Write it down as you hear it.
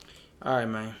All right,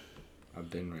 man. I've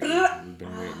been waiting. We've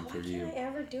been waiting for Why you. can't I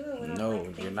ever do it when No, I'm like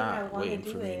you're thinking not I want waiting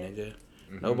to for do me, it? nigga.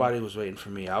 Mm-hmm. Nobody was waiting for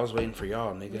me. I was waiting for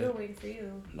y'all, We nigga. were waiting for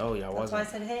you. No, y'all That's why I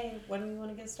wasn't. said, hey, when do you want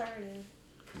to get started?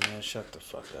 Man, shut the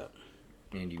fuck up.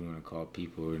 And you want to call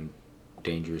people in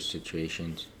dangerous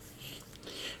situations?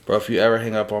 Bro, if you ever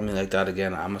hang up on me like that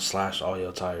again, I'm gonna slash all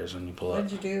your tires when you pull up.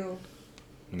 What'd you do?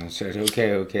 And I said,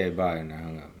 okay, bye, and I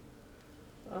hung up.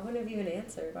 I wouldn't have even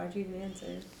answered. Why'd you even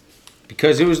answer?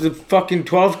 Because it was the fucking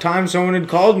 12th time someone had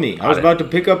called me. I was about to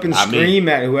pick up and scream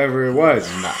at whoever it was.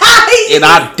 And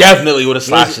I definitely would have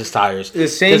slashed his tires. The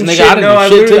same shit. Nigga, I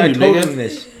told him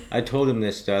this. I told him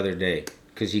this the other day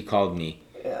because he called me,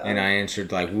 and I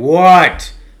answered like,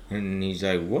 "What?" And he's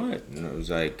like, "What?" And I was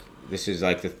like, "This is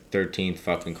like the 13th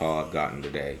fucking call I've gotten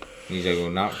today." And he's like, "Well,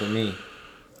 not for me."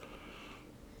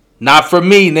 Not for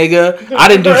me, nigga. I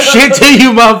didn't do shit to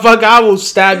you, motherfucker. I will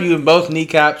stab you in both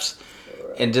kneecaps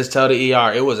and just tell the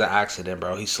ER it was an accident,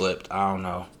 bro. He slipped. I don't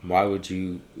know. Why would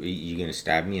you gonna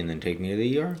stab me and then take me to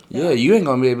the ER? Yeah, you ain't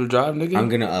gonna be able to drive, nigga. I'm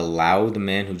gonna allow the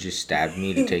man who just stabbed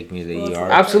me to take me to the ER?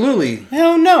 Absolutely.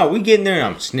 Hell no. We get in there and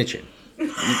I'm snitching. I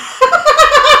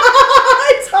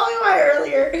told you why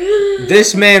earlier.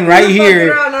 This man right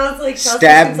here Around, I was like,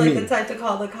 stabbed me. like the type to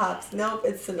call the cops. Nope,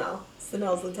 it's Sanel.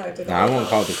 Sanel's the type to call. No, I won't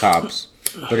call the cops.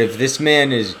 But if this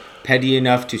man is petty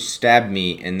enough to stab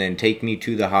me and then take me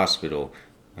to the hospital,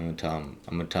 I'm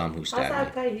gonna tell him who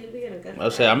stabbed me. He's being a good friend.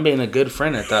 I'll say I'm being a good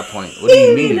friend at that point. What do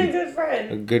you mean? Being a good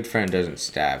friend. A good friend doesn't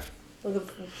stab. Well,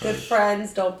 good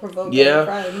friends don't provoke other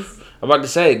friends. I'm about to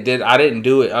say, I didn't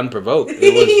do it unprovoked.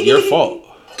 It was your fault.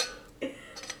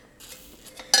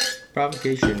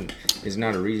 Provocation is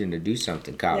not a reason to do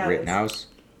something, Kyle Rittenhouse.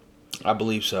 I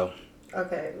believe so.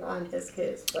 Okay, not in his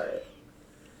case, but...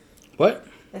 What?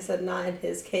 I said not in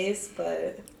his case,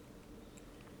 but...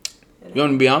 You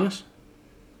want me to be honest?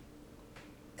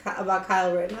 About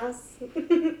Kyle Rittenhouse?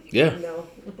 Yeah. No.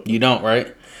 You don't,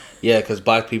 right? Yeah, because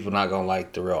black people not going to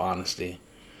like the real honesty.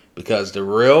 Because the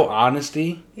real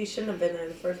honesty... He shouldn't have been there in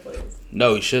the first place.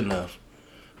 No, he shouldn't have.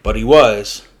 But he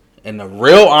was. And the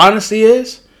real honesty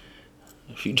is,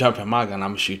 if you jump in my gun,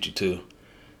 I'm going to shoot you too.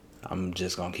 I'm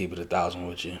just going to keep it 1,000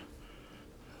 with you.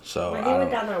 So When he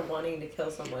went down there wanting to kill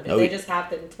someone, No, they just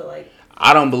happened to like...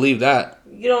 I don't believe that.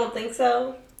 You don't think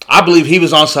so? I believe he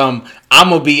was on some, I'm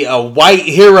going to be a white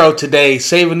hero today,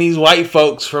 saving these white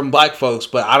folks from black folks,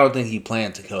 but I don't think he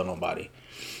planned to kill nobody.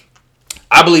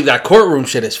 I believe that courtroom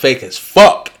shit is fake as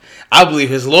fuck. I believe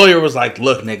his lawyer was like,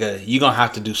 look, nigga, you going to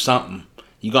have to do something.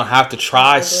 You going to have to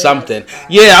try something.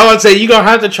 Yeah, I would say you going to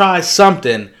have to try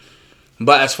something.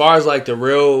 But as far as like the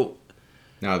real...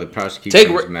 No, the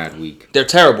prosecution is mad weak. They're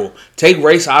terrible. Take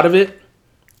race out of it.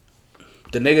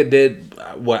 The nigga did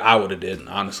what I would have did,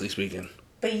 honestly speaking.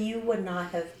 But you would not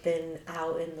have been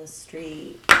out in the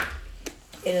street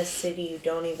in a city you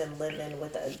don't even live in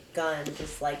with a gun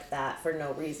just like that for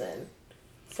no reason.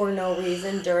 For no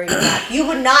reason during that. You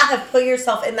would not have put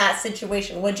yourself in that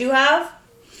situation. Would you have?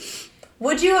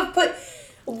 Would you have put...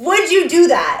 Would you do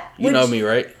that? You know me,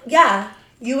 right? Yeah.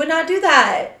 You would not do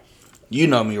that. You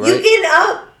know me, right? You get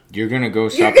up. You're going to go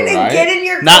stop You're going to get in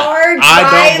your car, drive.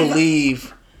 I don't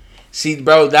believe... See,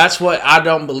 bro, that's what I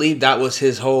don't believe. That was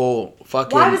his whole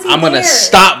fucking... Why was he I'm going to there?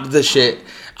 stop the shit.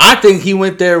 I think he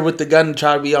went there with the gun to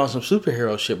try to be on some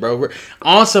superhero shit, bro.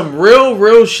 On some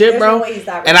real shit, There's bro. no way he's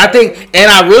that and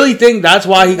I really think that's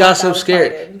why he got so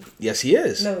scared. Retarded. Yes, he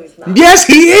is. No, he's not. Yes,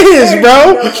 he is, bro.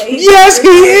 No way. Yes, he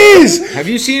is. Have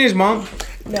you seen his mom?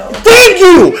 No. Thank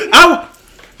you.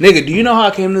 Nigga, do you know how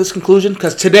I came to this conclusion?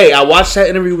 Because today, I watched that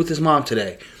interview with his mom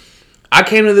today. I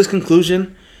came to this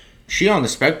conclusion. She on the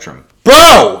spectrum.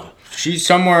 Bro! She's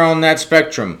somewhere on that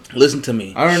spectrum. Listen to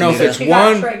me. I don't know if it's She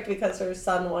one... got tricked because her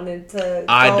son wanted to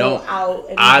don't. out.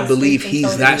 And I believe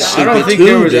he's that stupid. I don't think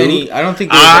there was any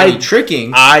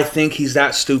tricking. I think he's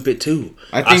that stupid too.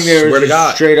 I think there was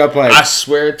just straight up like... I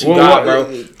swear to God,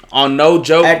 bro. On no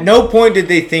joke. At no point did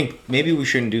they think, maybe we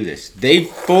shouldn't do this. They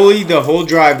fully, the whole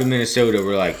drive to Minnesota,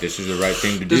 were like, this is the right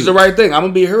thing to do. This is the right thing. I'm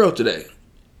going to be a hero today.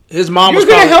 His mom You're was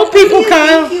going to help people,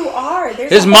 Kyle. You are.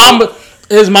 His mom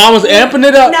was amping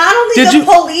it up. Not only the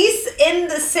police in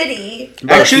the city.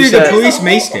 Actually, the police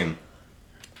maced him.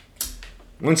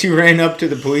 Once he ran up to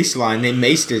the police line, they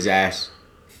maced his ass.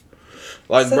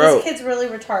 Like, so bro. This kid's really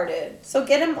retarded. So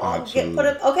get him all.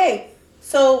 Okay,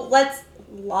 so let's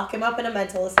lock him up in a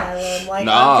mental asylum. Like,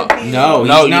 he's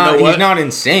not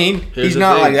insane. He's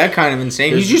not like that kind of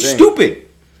insane. He's just stupid.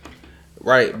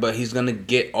 Right, but he's gonna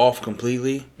get off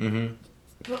completely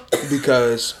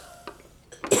because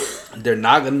they're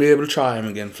not gonna be able to try him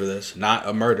again for this. Not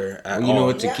a murder at all. You know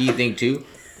what's a key thing too?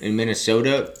 In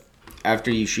Minnesota, after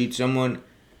you shoot someone,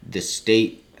 the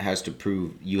state has to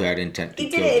prove you had intent to He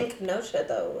kill did it them. in Kenosha,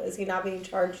 though. Is he not being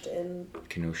charged in...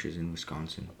 Kenosha's in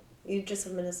Wisconsin. You just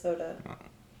said Minnesota.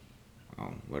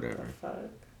 Oh, whatever. What the fuck?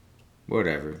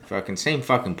 Whatever. Fucking same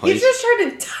fucking You place. just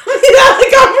tried to tell me that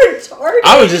like I'm retarded.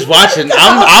 I was just watching.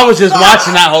 I was just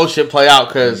watching that whole shit play out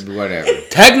because Whatever.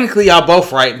 technically y'all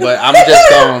both right, but I'm just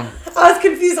going. I was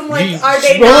confused. I'm like, are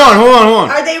they Hold not... on.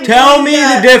 Are they Tell really me the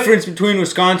not- difference between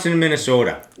Wisconsin and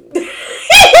Minnesota.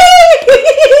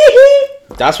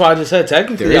 That's why I just said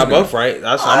technically There is y'all none. both right.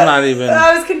 I'm not even.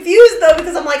 I was confused, though,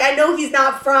 because I'm like, I know he's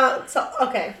not from... So,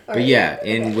 okay. All But right. yeah,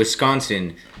 in Okay.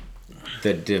 Wisconsin,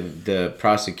 the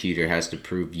prosecutor has to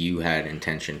prove you had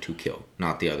intention to kill,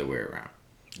 not the other way around.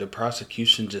 The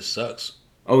prosecution just sucks.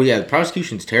 Oh yeah, the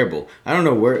prosecution's terrible. I don't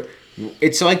know where.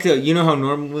 It's like you know how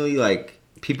normally like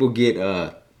people get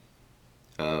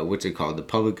what's it called, the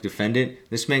public defendant.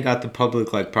 This man got the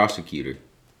public like prosecutor.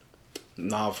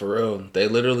 Nah, for real. They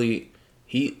literally,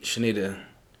 Shanita,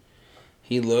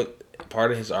 he looked,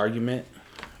 part of his argument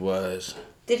was,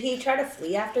 Did he try to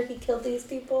flee after he killed these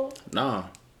people? nah,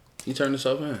 he turned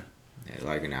himself in. Yeah,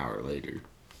 like an hour later,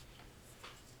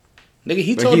 Nigga,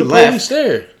 he But told he the left. police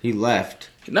there. he left.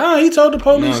 Nah, he told the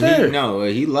police there.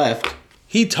 He left.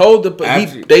 He told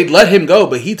After- they let him go,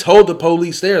 but he told the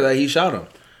police there that he shot him.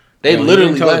 They No, he literally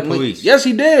didn't tell let the him leave. police. Yes,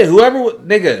 he did.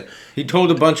 Nigga, He told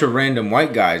a bunch of random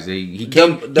white guys. He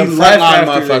came. the he left frontline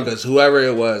after they- motherfuckers, whoever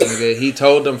it was, nigga, he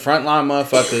told them frontline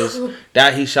motherfuckers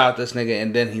that he shot this nigga,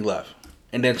 and then he left,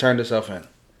 and then turned himself in.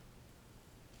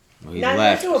 Well, he Now, he went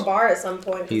left. to a bar at some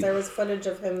point He- because there was footage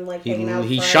of him like hanging out.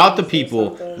 He with shot the friends or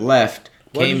people, something. left,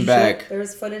 What did came you back. There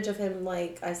was footage of him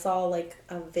like I saw like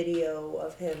a video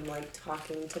of him like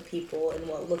talking to people in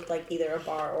what looked like either a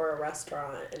bar or a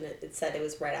restaurant, and it said it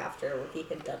was right after he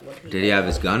had done what he. Did he have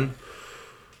his gun?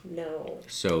 No.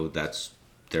 So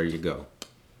there you go.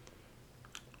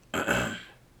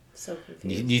 So Do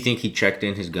confused. you think he checked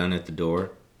in his gun at the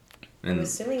door? I'm And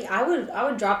assuming I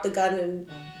would drop the gun and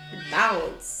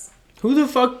bounce. who the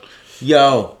fuck?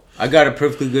 Yo, I got a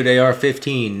perfectly good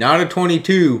AR-15, not a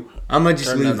 22. I'm gonna just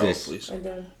Turn leave that this. off, please. I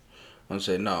did. I'm gonna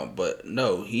say no, but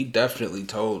no, he definitely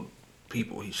told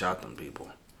people he shot them people.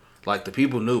 Like the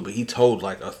people knew, but he told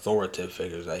like authoritative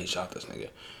figures that he shot this nigga.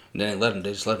 And then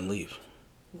they just let him leave.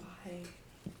 Why?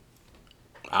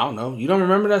 I don't know. You don't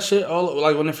remember that shit? All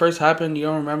like when it first happened, you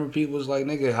don't remember people was like,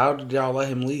 nigga, how did y'all let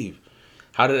him leave?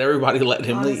 How did everybody let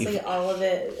him Honestly, leave? all of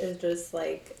it is just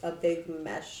like a big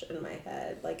mesh in my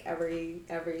head. Like every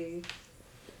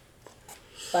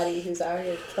buddy who's out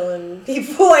here killing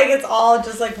people, like it's all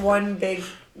just like one big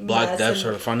Black mess deaths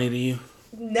and- are funny to you?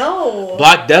 No.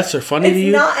 Black deaths are funny It's to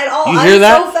you? not at all. You I'm hear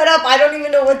that? so fed up. I don't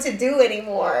even know what to do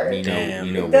anymore. Damn.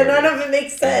 You know None where, of it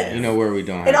makes sense. you know where we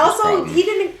don't have And this also, problem. he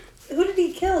didn't. Who did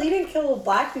he kill? He didn't kill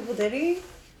black people, did he?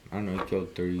 I don't know. He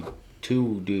killed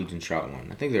 32 dudes and shot one.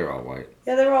 I think they're all white.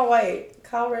 Yeah, they were all white.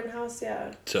 Kyle Rittenhouse,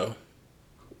 yeah. So,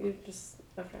 You just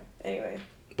okay. Anyway,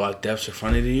 black deaths are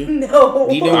funny to you? no.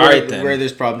 You know All where, right, then. where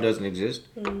this problem doesn't exist?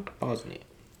 Bosnia.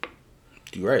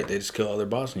 You're right. They just kill other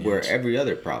Bosnians. Where every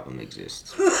other problem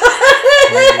exists. They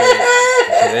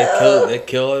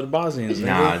kill other Bosnians. nigga.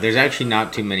 Nah, there's actually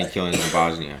not too many killings in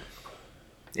Bosnia.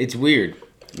 It's weird.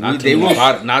 Not They too, many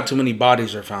will. not too many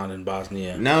bodies are found in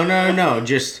Bosnia. No.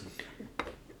 Just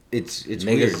it's Niggas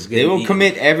weird. is They getting will eaten.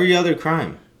 commit every other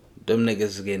crime. Them niggas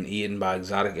is getting eaten by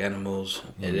exotic animals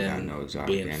and Yeah, then no exotic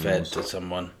being animals. fed to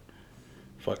someone.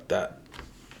 Fuck that.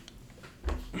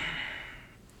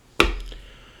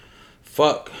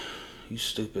 Fuck. You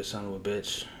stupid son of a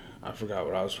bitch. I forgot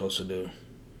what I was supposed to do.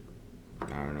 I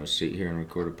don't know. Sit here and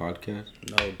record a podcast.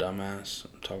 No, dumbass.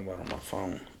 I'm talking about it on my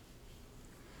phone.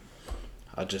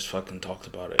 I just fucking talked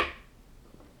about it.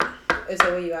 Is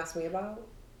that what you asked me about?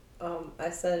 I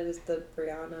said it was the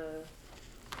Breonna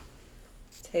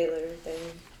Taylor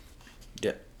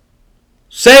thing.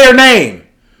 Say her name!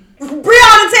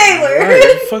 Breonna Taylor!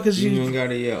 Right, the fuck is You you? even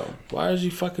gotta yell. Why is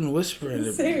you fucking whispering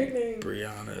to Say her name.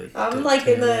 Brianna? I'm like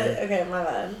in the. Okay, my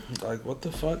bad. Like, what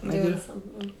the fuck, Doing nigga?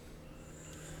 something.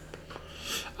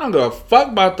 I don't give a fuck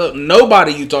about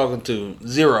nobody you talking to.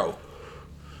 Zero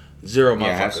motherfuckers.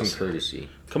 Yeah, have some courtesy.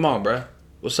 Come on, bruh.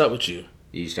 What's up with you?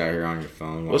 You just out here on your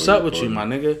phone. while What's we're up with you, recording.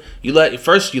 my nigga? You let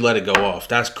it go off.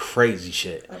 That's crazy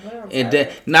shit. I put it on And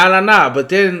then silent. nah. But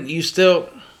then you still.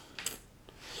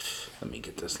 Let me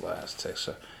get this last text.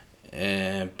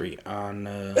 And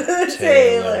Brianna Taylor.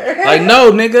 Taylor. Like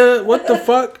no, nigga. What the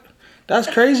fuck? That's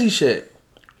crazy shit.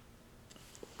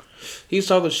 He's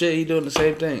talking shit. He doing the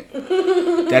same thing.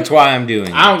 That's why I'm doing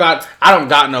it. I don't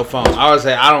got no phone. I would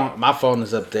say my phone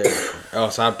is up there. Or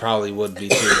else I probably would be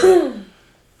too.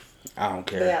 I don't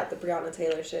But care. yeah, the Breonna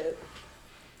Taylor shit.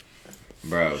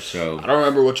 Bro, so... I don't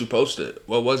remember what you posted.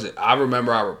 What was it? I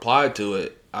remember I replied to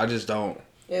it. I just don't.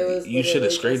 It was you should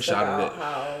have literally just screenshotted about it.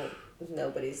 how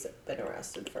nobody's been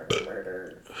arrested for her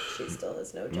murder. She still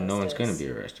has no justice. No one's gonna be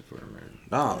arrested for her murder.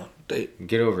 No, they...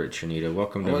 Get over it, Trinita.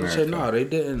 Welcome to America. No, they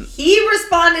didn't. He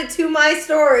responded to my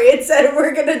story and said,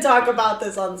 we're going to talk about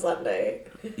this on Sunday.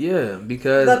 Yeah,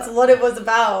 because... That's what it was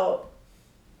about.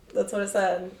 That's what it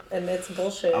said. And it's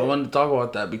bullshit. I wanted to talk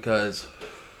about that because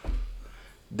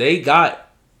they got...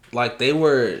 Like, they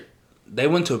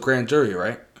went to a grand jury,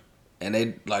 right? And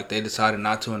they decided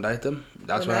not to indict them.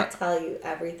 That's when what I tell you,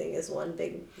 everything is one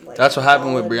big... Like, that's what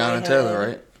happened with ball in my Breonna Taylor, head.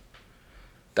 right?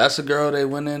 That's the girl they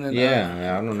went in and...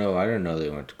 Yeah, I don't know. I didn't know they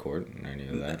went to court and any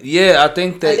of that. Yeah, I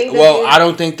think they... I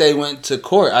don't think they went to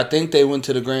court. I think they went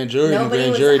to the grand jury. And the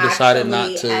grand jury decided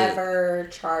not to... ever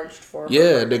charged for her Yeah,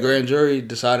 murder. the grand jury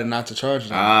decided not to charge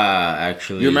them.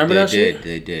 Actually... You remember that shit?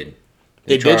 They did.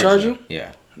 They did charge him?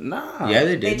 Yeah. Nah. Yeah,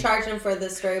 they did. They charged him for the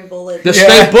stray bullet. The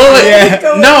stray bullet? Yeah.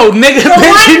 No, nigga,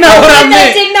 bitch, you know what I meant.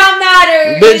 That did not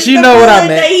matter. Bitch, you know what I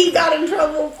meant. That he got in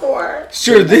trouble for.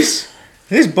 Sure, this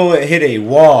bullet hit a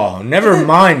wall. Never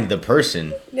mind the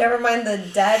person. Never mind the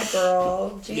dead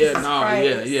girl. Jesus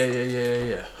Christ.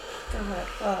 Yeah. God,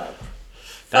 fuck.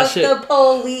 That Fuck shit. the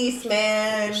police,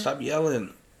 man. Stop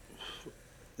yelling.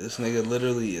 This nigga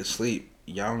literally is asleep.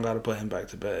 Y'all don't gotta put him back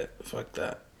to bed. Fuck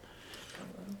that.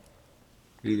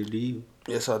 Neither do you.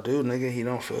 Yes, I do, nigga. He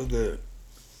don't feel good.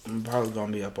 I'm probably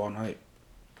gonna be up all night.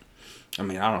 I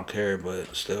mean, I don't care,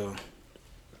 but still.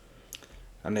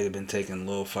 That nigga been taking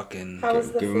little fucking... How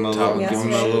was the Give food?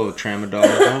 him a little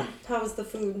tramadol. How was the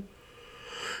food?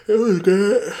 It was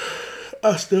good.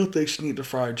 I still think she need to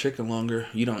fry chicken longer.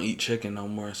 You don't eat chicken no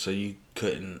more, so you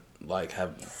couldn't, like,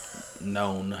 have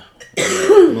known.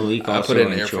 Malik I also put it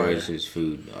in the air enjoys fryer. his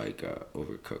food, like,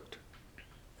 overcooked.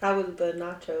 How was the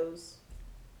nachos?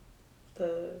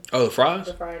 The fries?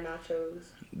 The fried nachos.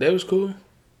 They was cool.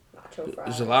 Nacho fries.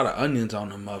 There's a lot of onions on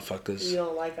them motherfuckers. You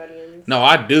don't like onions? No,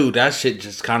 I do. That shit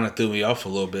just kind of threw me off a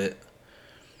little bit.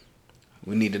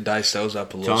 We need to dice those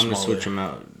up a little Tell him smaller. to switch them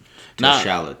out to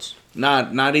shallots.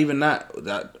 Not even that.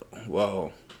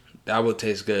 That would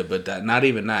taste good, but not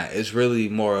even that. It's really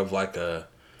more of like a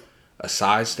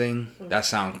size thing. That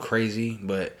sounds crazy,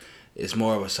 but it's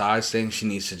more of a size thing. She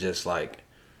needs to just like...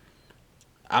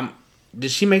 Did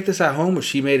she make this at home or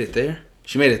she made it there?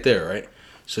 She made it there, right?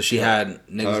 So she had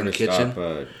niggas in the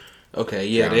kitchen. Okay,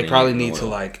 yeah, they probably need to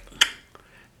like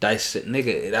dice it,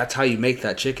 nigga. That's how you make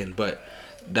that chicken, but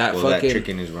that that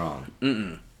chicken is wrong.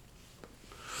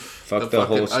 Fuck the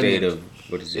whole state of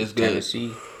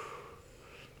Tennessee.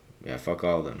 Yeah, fuck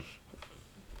all of them.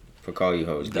 Fuck all you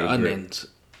hoes. The onions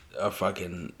are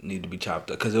fucking need to be chopped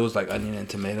up because it was like onion and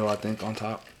tomato, I think, on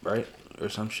top, right, or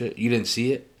some shit. You didn't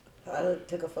see it? I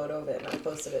took a photo of it and I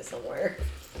posted it somewhere.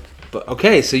 But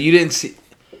okay, so you didn't see.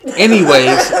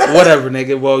 Anyways, whatever,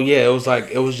 nigga. Well, yeah,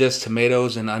 it was just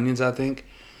tomatoes and onions, I think.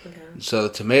 Okay. So the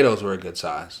tomatoes were a good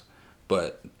size,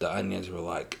 but the onions were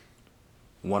like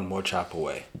one more chop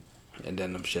away, and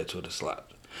then them shits would have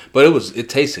slapped. But it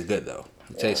tasted good though.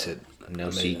 It tasted no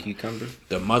sea cucumber.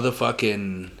 The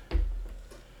motherfucking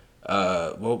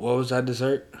what was that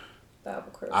dessert?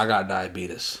 I got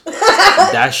diabetes.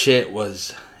 That shit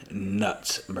was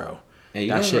nuts, bro. Hey,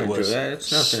 that shit was that.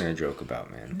 It's nothing to joke about,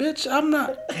 man. Bitch, I'm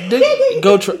not.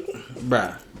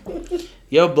 Bruh.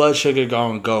 Your blood sugar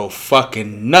gonna go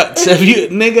fucking nuts if you,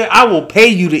 nigga. I will pay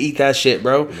you to eat that shit,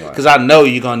 bro. Because I know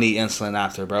you're gonna need insulin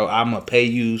after, bro. I'm gonna pay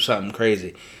you something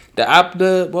crazy. What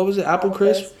was it? Apple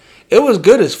crisp. It was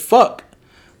good as fuck.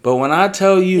 But when I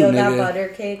tell you, nigga, that butter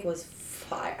cake was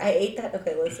fire. I ate that.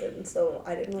 Okay, listen. So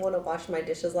I didn't want to wash my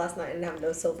dishes last night and have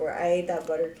no silverware. I ate that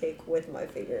butter cake with my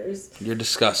fingers. You're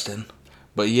disgusting.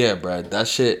 But yeah, bro, that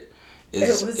shit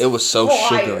it was so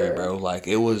fire. Sugary, bro. Like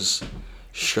it was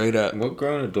straight up. What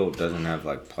grown adult doesn't have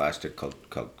like plastic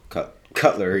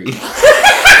cutlery?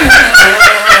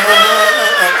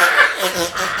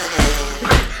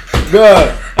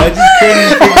 God, I just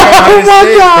couldn't figure out how to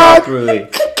say it properly.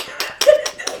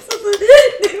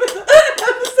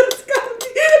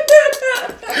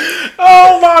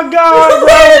 Oh my god,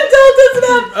 bro!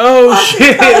 Oh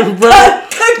shit, bro!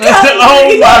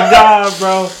 Oh my god,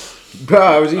 bro! Bro,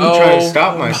 I was even trying to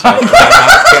stop myself.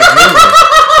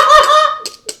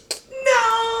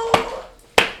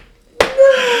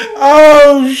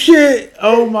 Oh shit!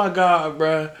 Oh my god,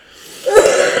 bro!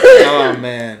 Oh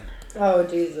man! Oh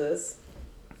Jesus!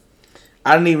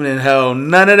 I didn't even inhale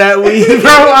none of that weed,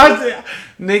 bro.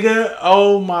 Nigga,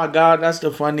 oh my god, that's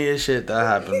the funniest shit that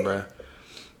happened, bro.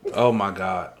 Oh my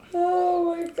god.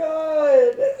 Oh my god.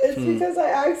 It's because I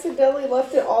accidentally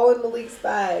left it all in Malik's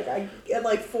bag. I had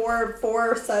like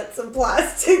four sets of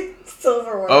plastic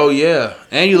silverware. Oh yeah,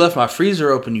 and you left my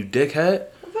freezer open, you dickhead.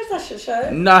 I pushed that shit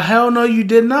shut. Nah, hell no, you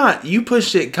did not. You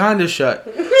pushed it kind of shut.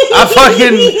 I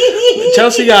fucking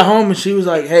Chelsea got home and she was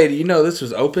like, "Hey, do you know this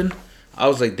was open?" I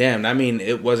was like, "Damn, I mean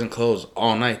it wasn't closed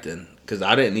all night then, because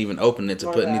I didn't even open it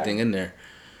to put anything in there."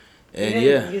 And you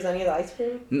didn't use any of the ice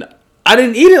cream? No, I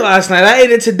didn't eat it last night. I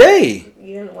ate it today.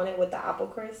 You didn't want it with the apple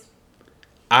crisp?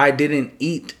 I didn't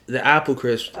eat the apple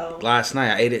crisp last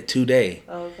night. I ate it today.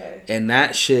 Oh, okay. And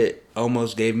that shit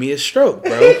almost gave me a stroke,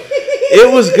 bro.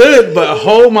 It was good, but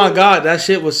oh my god, that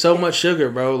shit was so much sugar,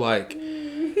 bro. Like,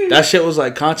 that shit was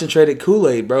like concentrated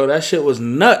Kool-Aid, bro. That shit was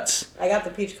nuts. I got the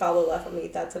peach cobbler left. I'm gonna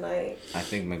eat that tonight. I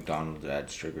think McDonald's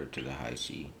adds sugar to the high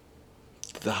C.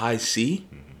 The high C?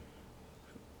 Mm-hmm.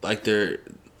 Like they're,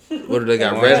 what do they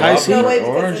got? Orange Red high C?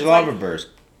 Orange lava burst.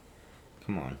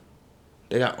 Come on.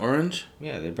 They got orange?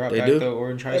 Yeah, they brought back the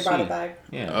orange high C. They brought it back.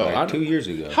 Yeah, like 2 years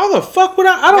ago. How the fuck would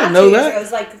I don't know that. It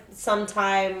was like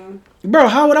sometime. Bro,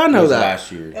 how would I know that?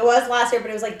 Last year. It was last year, but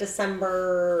it was like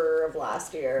December of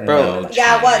last year. Bro.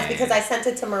 Yeah, it was because I sent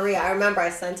it to Maria. I remember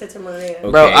I sent it to Maria.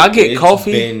 Okay, bro, I get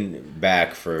coffee. It's been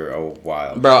back for a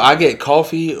while. Bro, I get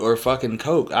coffee or fucking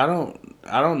Coke. I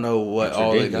don't know what it's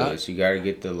all ridiculous. they got. You gotta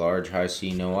get the large high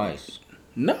C, no ice.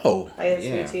 No. I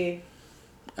get sweet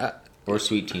tea. Or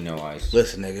sweet tea, no ice.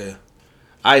 Listen, nigga.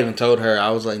 I even told her, I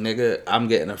was like, nigga, I'm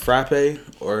getting a frappe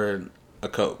or a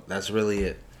Coke. That's really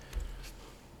it.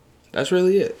 That's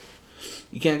really it.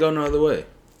 You can't go no other way.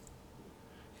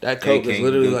 That Coke is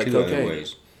literally like cocaine.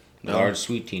 No. Large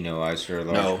sweet tea, no ice, or a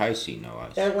large high C, no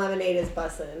ice. Their lemonade is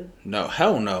bussin'. No,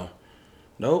 hell no.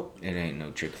 Nope. It ain't no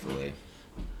Chick-fil-A.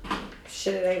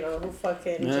 Shit, it ain't no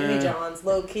fucking Jimmy John's.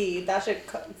 Low key. That shit,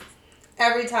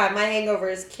 every time my hangover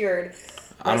is cured.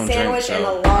 My sandwich and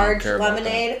a large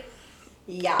lemonade.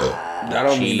 Yeah. That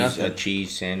don't mean nothing. A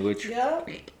cheese sandwich? Yep.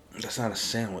 That's not a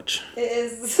sandwich. It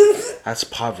is. That's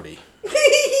poverty.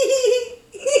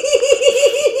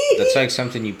 That's like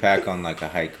something you pack on like a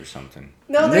hike or something.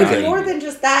 No, there's more than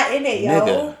just that in it, yo.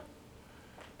 Nigga.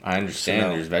 I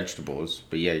understand there's vegetables,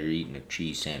 but yeah, you're eating a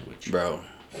cheese sandwich. Bro.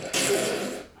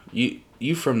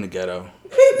 You from the ghetto.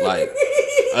 Like,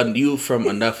 you from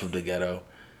enough of the ghetto.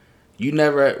 You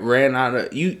never ran out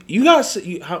of... You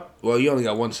only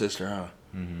got one sister, huh?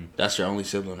 Mm-hmm. That's your only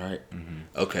sibling, right? Mm-hmm.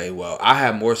 Okay, well, I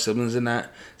have more siblings than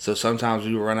that, so sometimes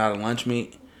we run out of lunch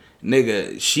meat.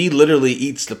 Nigga, she literally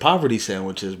eats the poverty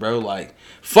sandwiches, bro. Like,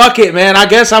 fuck it, man. I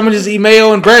guess I'm gonna just eat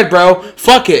mayo and bread, bro.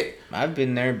 Fuck it. I've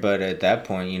been there, but at that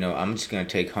point, I'm just gonna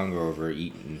take hunger over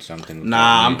eating something.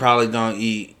 Nah, I'm probably gonna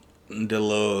eat the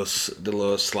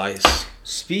little slice.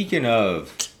 Speaking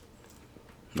of...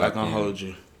 Not gonna hold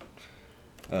you.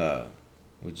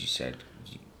 What you said?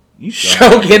 You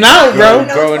choking out, bro.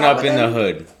 Growing up in the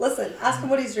hood. Listen, ask him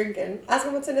what he's drinking. Ask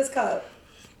him what's in his cup.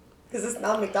 Because it's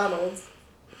not McDonald's.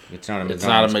 It's not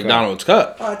a McDonald's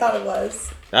cup. Oh, I thought it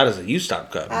was. That is a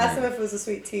U-Stop cup. Ask him if it was a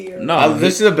sweet tea or... No,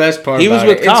 this is the best part. He was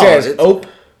with Kyle. It says,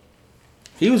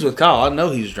 He was with Kyle. I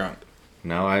know he's drunk.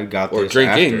 No, I got this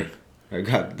drinking. After. I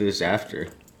got this after.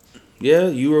 Yeah,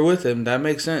 you were with him. That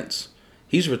makes sense.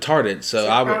 He's retarded, so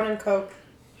I would... Crown and Coke.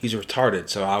 He's retarded,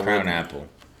 so I would... Crown Apple.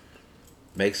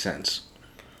 Makes sense.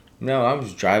 No, I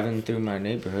was driving through my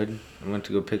neighborhood. I went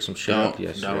to go pick some shit up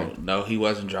yesterday. No, he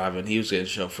wasn't driving. He was getting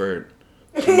chauffeured.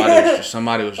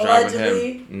 Somebody was driving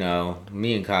him. No,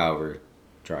 me and Kyle were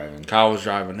driving. Kyle was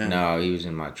driving him. No, he was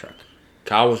in my truck.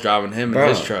 Kyle was driving him in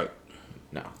his truck.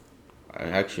 No.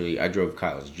 I drove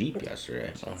Kyle's Jeep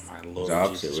yesterday. Oh, my Lord. It was the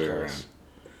opposite way around.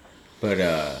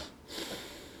 But,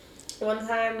 one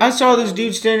time... I saw this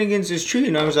dude standing against this tree,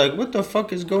 and I was like, what the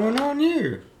fuck is going on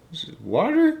here? This is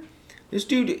water? This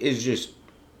dude is just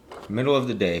middle of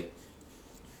the day,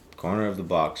 corner of the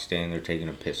block, standing there taking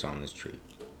a piss on this tree.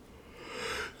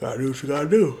 Gotta do what you gotta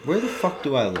do. Where the fuck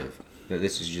do I live?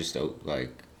 This is just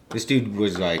like... This dude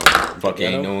was like, fuck,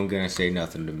 ain't no one gonna say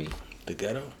nothing to me. The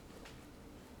ghetto?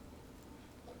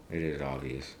 It is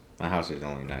obvious. My house is the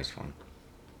only nice one.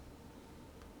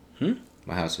 Hmm?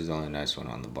 My house is the only nice one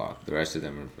on the block. The rest of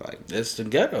them are like... It's the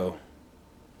ghetto.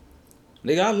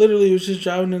 Nigga, I literally was just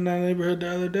driving in that neighborhood the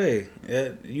other day. Yeah,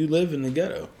 you live in the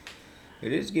ghetto.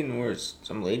 It is getting worse.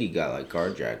 Some lady got like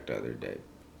carjacked the other day.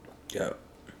 Yo.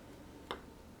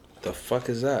 The fuck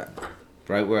is that?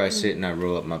 Right where I sit and I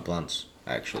roll up my blunts,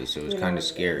 actually. So it was kind of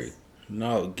scary.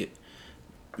 No,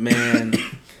 man.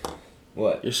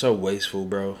 What? You're so wasteful,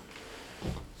 bro.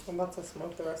 I'm about to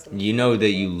smoke the rest of it. You know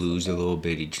that you lose a little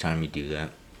bit each time you do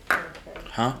that. Okay.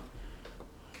 Huh?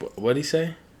 What'd he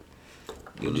say?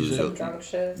 You lose some drunk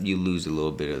shit. You lose a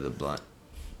little bit of the blunt.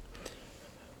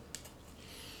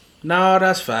 No,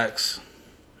 that's facts.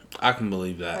 I can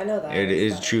believe I that. know that. It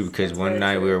is facts. true because That's one very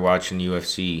night we true. were watching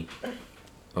UFC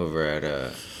over at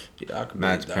Yeah, I can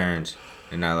Matt's believe that. parents,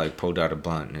 and I like pulled out a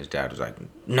blunt, and his dad was like,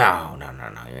 "No,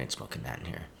 you ain't smoking that in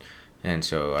here." And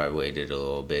so I waited a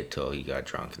little bit till he got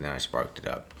drunk, and then I sparked it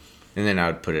up, and then I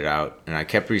would put it out, and I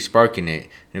kept re-sparking it,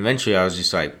 and eventually I was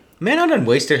just like, "Man, I done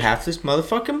wasted half this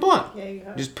motherfucking blunt." Yeah, you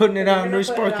have. Just putting it If out you're and gonna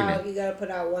put re-sparking out, it. You gotta put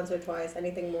out once or twice.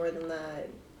 Anything more than that.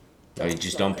 Oh, you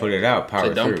just smoke don't put it out. Power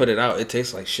So don't through. put it out. It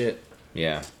tastes like shit.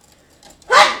 Yeah.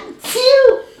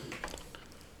 Phew!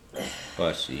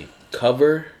 Plus, see,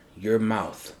 Cover your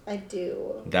mouth. I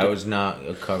do. that was not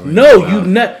a cover. No,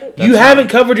 you haven't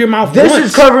covered your mouth This once.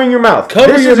 is covering your mouth.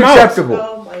 Cover this your is mouth. acceptable.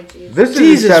 Oh my Jesus. This is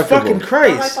Jesus acceptable. fucking Oh, I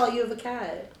Christ. thought you have a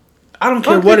cat. I don't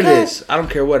care Fuck what the it cat. is. I don't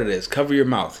care what it is. Cover your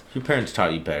mouth. Your parents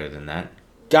taught you better than that.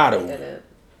 Got I it. didn't.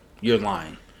 You're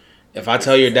lying. If I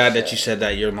tell your dad that you said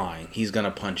that, you're lying. He's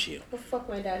gonna punch you. Oh, fuck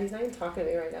my dad. He's not even talking to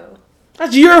me right now.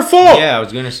 That's your fault. Yeah, I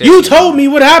was gonna say. You told me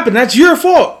what happened. That's your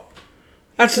fault.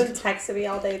 He's That's been texting me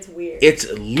all day. It's weird. it's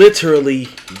literally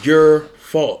your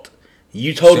fault.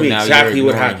 You told So me now exactly you're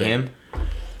what ignoring happened. Him?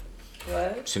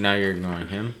 What? So now you're ignoring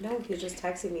him. No, he's just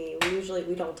texting me.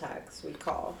 We don't text. We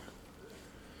call.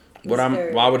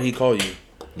 Why would he call you?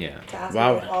 Yeah. To ask Why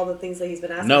me would- all the things that he's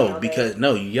been asking me all No, day. because you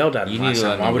yelled at him You need last to time.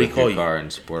 let Why me would he whip call your you? car in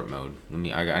sport mode.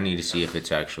 I need to see if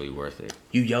it's actually worth it.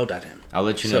 You yelled at him. I'll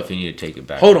let you know So- if you need to take it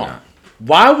back. Hold or on. not.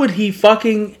 Why would he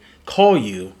fucking call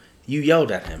you? You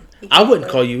yelled at him. I wouldn't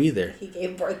call you either. He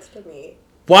gave birth to me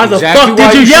Why the Exactly fuck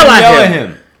why did you yell shouldn't at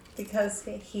him? because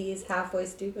he's halfway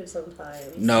stupid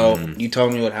sometimes. No, you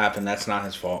told me what happened. That's not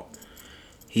his fault.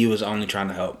 He was only trying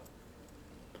to help.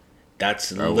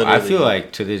 That's Bro, literally. I feel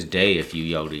like to this day, if you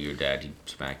yelled at your dad, he'd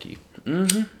smack you.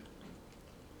 Mm-hmm.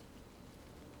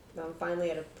 I'm finally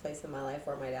at a place in my life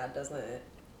where my dad doesn't.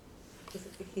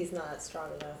 He's not strong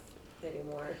enough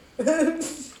anymore.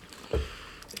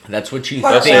 That's what you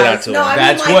Don't say think. that to him. No, I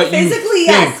That's mean, like, what you physically,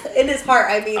 yes. In his heart,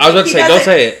 I mean. I was about to he say, don't doesn't-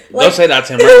 say it. like- Don't say that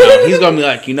to him right now. He's gonna be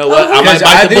like, you know what? I might Because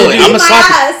bite the I bullet. think I'm gonna Beat my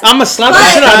slap. ass, I'm gonna slap the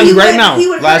but shit out of he you right would- now. He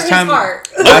would Last hurt time- his heart.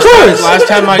 Of course. Last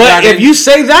time I But got if in- you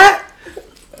say that,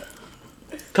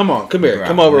 come here, Bro,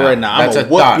 come over no, right now. I'm that's gonna a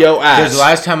whoop thought. your ass. Because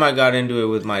last time I got into it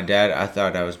with my dad, I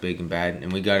thought I was big and bad,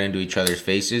 and we got into each other's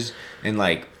faces, and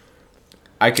like,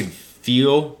 I could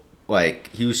feel like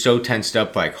he was so tensed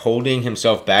up, like holding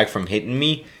himself back from hitting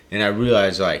me, and I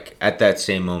realized like at that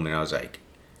same moment, I was like,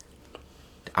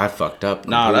 I fucked up.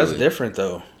 Nah, that's completely. different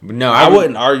though. But no, I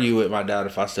wouldn't argue with my dad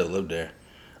if I still lived there.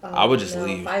 I would just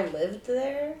leave. If I lived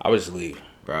there, I would just leave.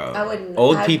 bro. I wouldn't.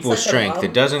 Old I'd people's suck him strength, up.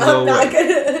 it doesn't I'm go not away.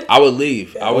 gonna- I would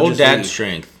leave. I would Old just dad's leave.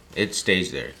 strength, it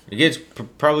stays there. It gets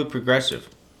probably progressive.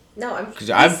 No, I'm. Because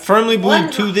I firmly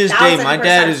believe to this day, my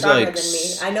dad is like. Than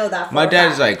me. I know that. For My a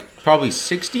dad is fact. like probably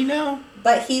 60 now.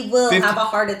 But he will 50. have a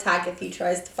heart attack if he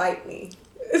tries to fight me.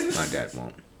 My dad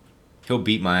won't. He'll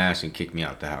beat my ass and kick me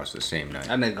out the house the same night.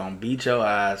 That nigga gonna beat your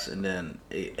ass, and then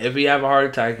if he have a heart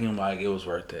attack, he like it was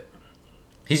worth it.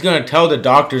 He's gonna tell the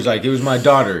doctors like it was my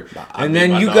daughter, I and beat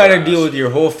then my you daughter gotta ass. deal with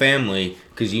your whole family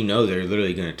because you know they're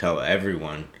literally gonna tell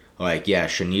everyone like, yeah,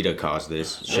 Shanita caused this.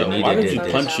 So Shanita why did did you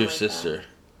this. punch your Like sister?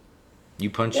 You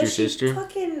punched Yeah, your she sister?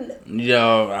 Fucking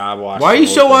Yo, I watched. Why are the you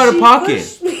whole so thing. out of she pocket?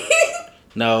 pushed me.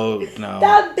 No.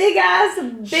 That big ass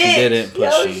bitch. didn't push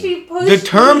Yo, you. she pushed The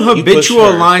term me. You pushed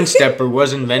habitual her. line stepper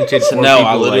was invented for No, people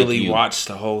I literally like you. watched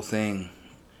the whole thing.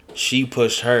 She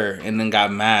pushed her and then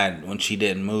got mad when she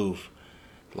didn't move.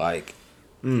 Like,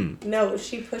 No,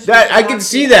 she pushed That me. I can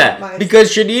see that because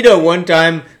Shanita one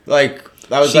time like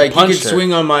I was She like, you can punched her.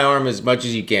 swing on my arm as much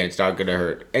as you can. It's not gonna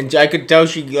hurt. And I could tell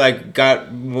she like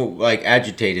got like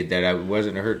agitated that I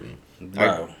wasn't hurting.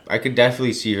 bro, I could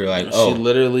definitely see her like, she oh,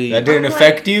 literally that didn't I'm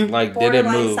affect you. like didn't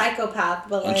borderline move, psychopath,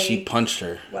 but like and she punched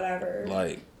her. whatever.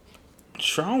 Like,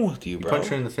 what's wrong with you, You bro? punch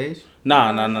her in the face.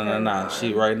 Nah.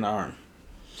 She right in the arm.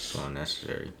 So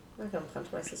unnecessary. I'm not gonna punch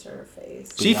my sister in her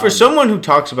face. See, Yeah, for someone who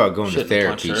talks about going to Shouldn't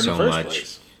punch therapy her in so the first much,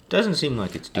 place. doesn't seem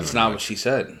like it's doing That's not what much. she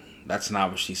said. That's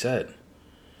not what she said.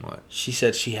 What? She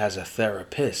said she has a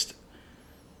therapist.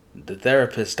 The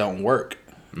therapists don't work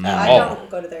Mm. at I all. don't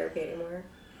go to therapy anymore.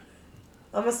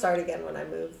 I'm gonna start again when I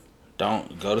move.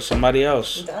 Don't go to somebody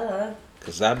else. Duh.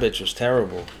 Because that bitch was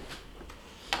terrible.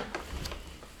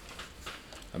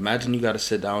 Imagine you got to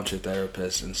sit down with your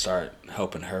therapist and start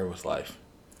helping her with life.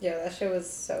 Yeah, that shit was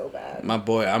so bad. My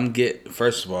boy,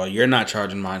 first of all, you're not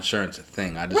charging my insurance a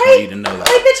thing. I just Right? want you to know Like,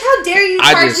 that. bitch, how dare you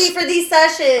I charge just- me for these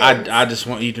sessions? I just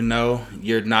want you to know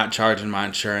you're not charging my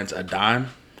insurance a dime.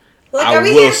 Like, I are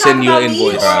we will here to send talk you an about me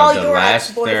invoice. or all The your last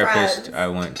ex-boyfriends? therapist I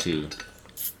went to,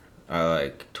 I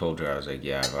like told her, I was like,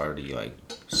 yeah, I've already like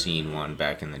seen one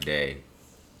back in the day.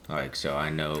 Like, so I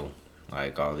know,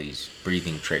 like, all these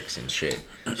breathing tricks and shit.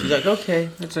 She's like, okay,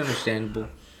 that's understandable.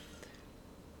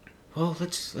 Well,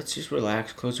 let's just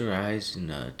relax, close our eyes,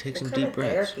 and take some deep breaths. What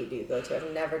kind of therapy do you go to?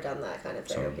 I've never done that kind of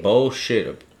therapy. Some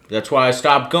bullshit. That's why I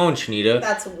stopped going, Shanita.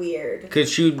 That's weird.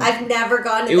 Because I've never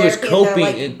gone to therapy. It was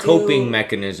coping, coping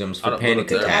mechanisms for panic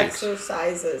attacks.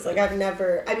 Exercises. Like, I've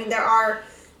never... I mean, there are...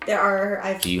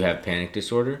 Do you have panic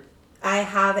disorder? I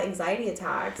have anxiety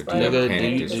attacks. But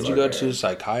did you go to a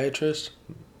psychiatrist?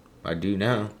 I do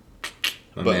now.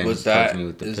 But was that...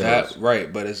 Is that...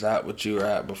 Right, but is that what you were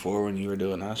at before when you were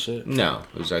doing that shit? No.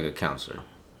 It was like a counselor.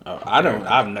 Oh,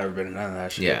 I've never been in none of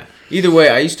that shit. Yeah. Either way,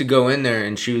 I used to go in there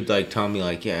and she would like tell me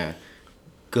like, yeah,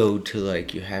 go to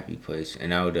like your happy place,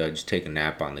 and I would just take a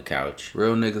nap on the couch.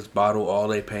 Real niggas bottle all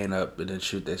they pain up and then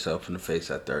shoot themselves in the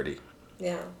face at 30.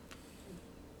 Yeah.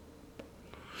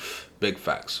 Big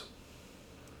facts.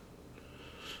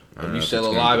 If you still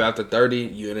alive after 30,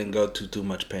 you didn't go to too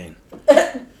much pain.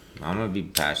 I'm gonna be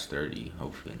past 30,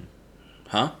 hopefully.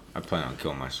 Huh? I plan on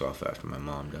killing myself after my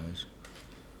mom dies.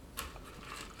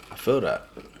 I feel that.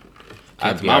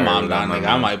 After my mom died, nigga,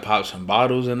 I might pop some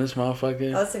bottles in this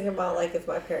motherfucker. I was thinking about, like, if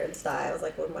my parents die, I was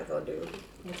like, what am I going to do? I'm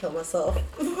going to kill myself.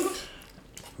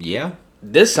 Yeah?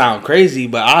 This sound crazy,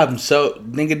 but I'm so...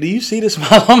 Nigga, do you see the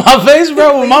smile on my face,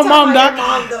 bro? When my mom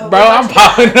died? Bro, I'm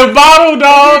popping the bottle,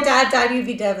 dog. If your dad died, you'd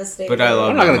be devastated. But I love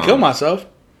I'm not going to kill myself.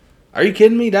 Are you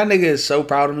kidding me? That nigga is so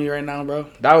proud of me right now, bro.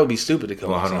 That would be stupid to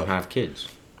kill myself. I don't have kids.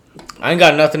 I ain't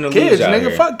got nothing to lose kids, out nigga,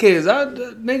 here. fuck kids.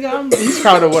 He's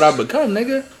proud of what I've become,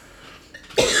 nigga.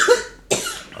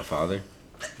 A father?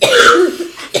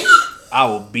 I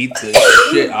will beat the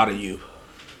shit out of you.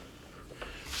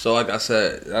 So, like I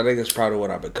said, I think it's proud of what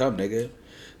I become, nigga.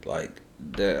 Like,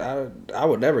 I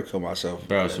would never kill myself.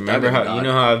 Bro, so remember how, you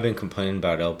know how I've been complaining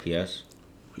about LPS?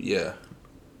 Yeah.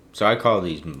 So I called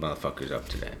these motherfuckers up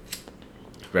today.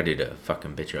 Ready to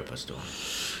fucking bitch up a storm.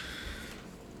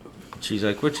 She's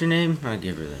like, what's your name? I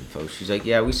give her the info. She's like,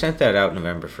 yeah, we sent that out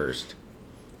November 1st.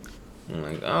 I'm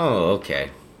like, oh,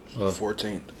 okay. Well,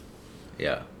 14th.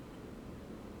 Yeah.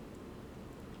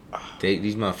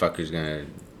 These motherfuckers gonna...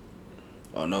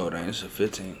 Oh, no, it ain't. It's the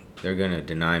 15th. They're gonna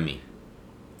deny me.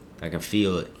 I can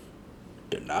feel it.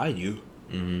 Deny you?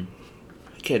 Mm-hmm.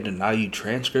 I can't deny you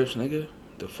transcripts, nigga.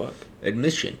 The fuck?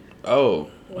 Admission.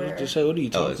 Oh. Where? What did you say? What are you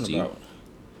talking LSU. about?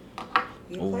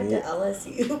 You went to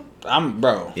LSU?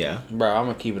 Bro. Yeah. Bro, I'm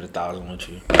gonna keep it 1,000 with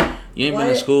you. You ain't been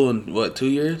in school in, what, 2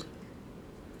 years?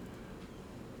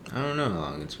 I don't know how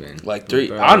long it's been. Like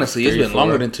 3. Honestly, it's been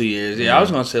longer than 2 years. Yeah, I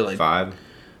was gonna say like 5.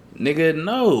 Nigga,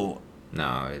 no.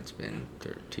 No, it's been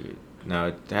 2.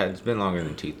 No, it's been longer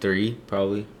than 2. 3,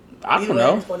 probably. I don't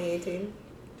know. 2018?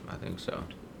 I think so.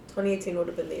 2018 would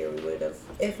have been the year we would have,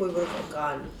 if we would have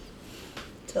gone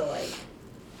to, like,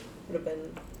 would have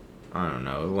been... I don't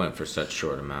know. It went for such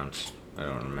short amounts. I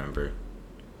don't remember.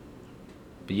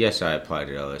 But yes, I applied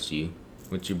at LSU.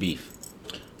 What's your beef?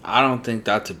 I don't think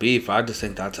that's a beef. I just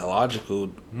think that's illogical.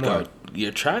 What?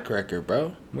 Your track record,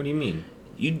 bro. What do you mean?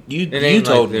 You It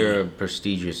told like me they're a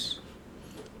prestigious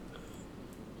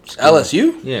school.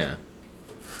 LSU? Yeah.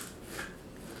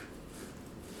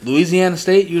 Louisiana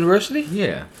State University?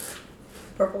 Yeah.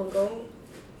 Purple and gold?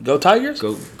 Go Tigers?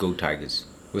 Go Tigers.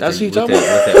 That's what you talking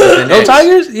about? With an Go X.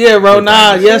 Tigers? Yeah, bro. Go Nah,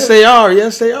 Tigers. yes they are.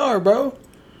 Yes they are, bro.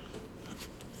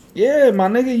 Yeah, my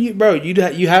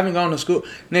nigga, you haven't gone to school,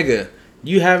 nigga.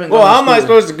 You haven't. Well, gone to how am I school.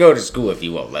 supposed to go to school if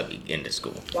you won't let me into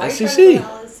school? Why are you SEC. trying to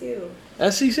go to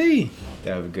LSU? SEC. They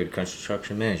have a good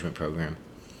construction management program.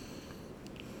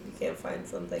 You can't find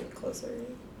something closer.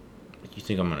 You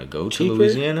think I'm gonna go to Cheaper?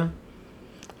 Louisiana?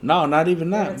 No, not even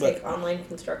You that. want to But take online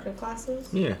construction classes?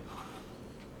 Yeah.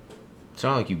 It's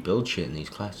not like you build shit in these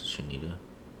classes, Shanita.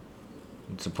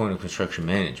 It's the point of construction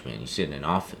management. You sit in an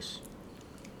office.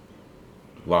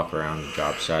 Walk around the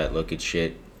job site, look at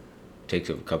shit, take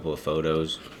a couple of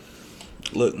photos.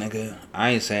 look, nigga,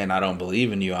 I ain't saying I don't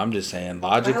believe in you. I'm just saying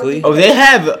logically. Oh, they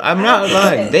have, I'm not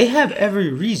lying, they have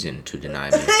every reason to deny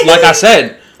me. Like I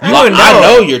said, UNL, I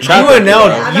know you're trying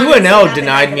UNL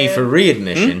denied me for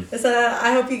readmission. So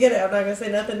I hope you get it. I'm not going to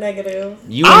say nothing negative.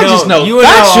 I just know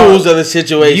factuals of the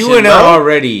situation. UNL bro.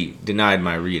 already denied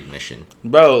my readmission.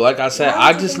 Bro, like I said, Why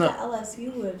I would you just think know. the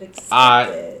LSU would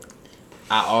accept it?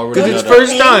 I already Because know it's that.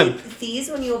 first time. Fees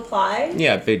when you apply?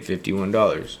 Yeah, I paid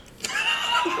 $51.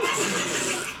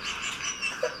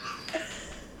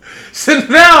 Sit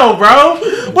down, bro.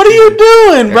 What are you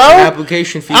doing, bro? That's an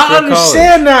application fee for I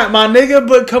understand that, my nigga,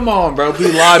 but come on, bro.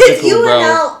 Be logical,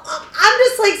 bro. I'm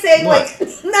just like saying, What? like,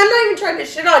 I'm not even trying to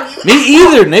shit on you. Me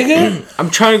either, nigga.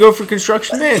 I'm trying to go for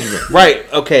construction management. Right,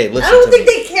 okay, listen I don't to think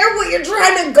me. they care what you're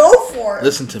trying to go for.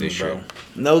 Listen to me, They bro. should.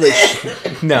 No, they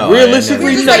shouldn't. No.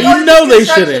 Realistically, Just no, like, you know they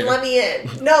construction, shouldn't. Let me in.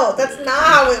 No, that's not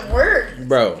how it works.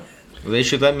 Bro, Well, they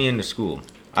should let me into school.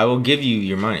 I will give you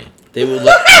your money. they will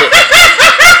let. I'm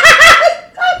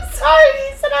sorry,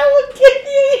 he said I would give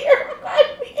you your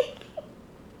money.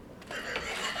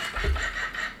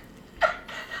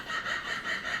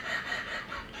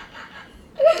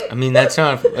 I mean, that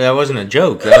wasn't a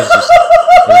joke. That was just,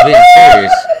 I was being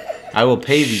serious. I will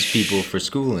pay these people for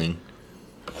schooling.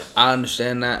 I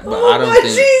understand that, but Oh I don't my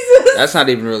think Jesus. that's not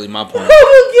even really my point. I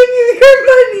will give you your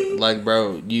money. Like,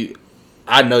 bro,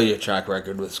 I know your track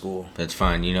record with school. That's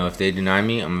fine. You know, if they deny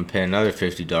me, I'm going to pay another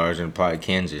 $50 and apply to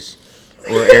Kansas.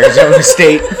 Or Arizona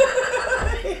State.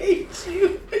 I hate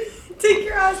you. Take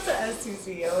your ass to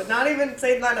SCCO. Not even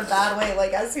saying that in a bad way.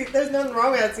 Like, there's nothing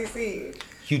wrong with SCC.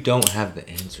 You don't have the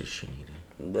answer, Shanita.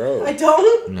 Bro. I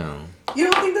don't? No. You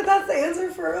don't think that that's the answer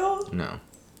for real? No.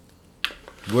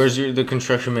 Where's the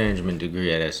construction management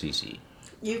degree at SCC?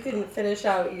 You can finish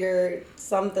out your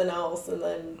something else and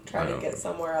then try I to don't get know.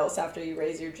 somewhere else after you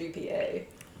raise your GPA.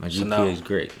 My So GPA no. is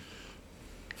great.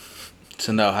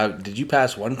 So no, did you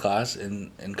pass one class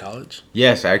in college?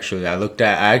 Yes, actually, I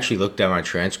actually looked at my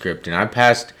transcript and I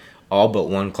passed all but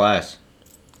one class.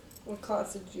 What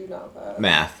class did you not pass?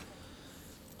 Math.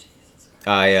 Jesus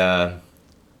Christ.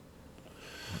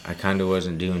 I kind of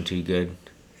wasn't doing too good,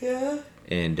 Yeah?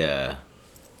 and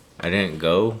I didn't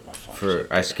go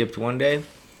I skipped one day,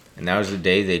 and that was the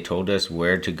day they told us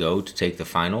where to go to take the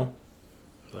final.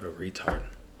 What a retard.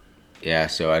 Yeah,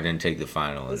 so I didn't take the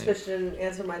final. This bitch didn't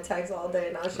answer my text all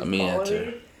day. Now she's Let me calling answer.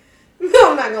 me.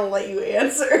 No, I'm not going to let you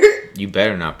answer. You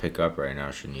better not pick up right now,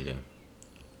 Shanita.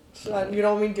 You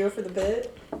don't want me to do it for the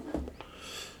bit?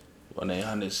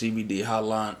 1-800-CBD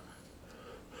hotline.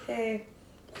 Hey.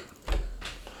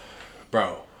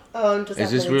 Bro. Oh, I'm just Is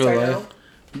at this police real right life?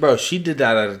 Bro, she did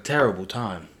that at a terrible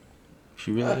time.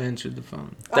 She really answered the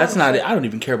phone. That's Oh, not shit. it. I don't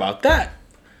even care about that.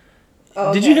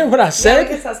 Oh, Did you hear what I said? Yeah, we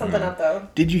can set something up, though.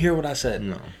 Did you hear what I said?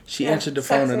 No. She Yeah, answered the sex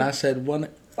phone and her. I said,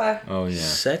 Bye. Oh yeah.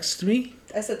 sext me?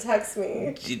 I said text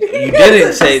me. You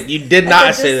didn't say, you did I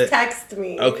not said say just that. text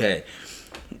me. Okay.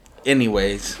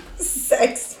 Anyways,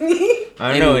 Sext me.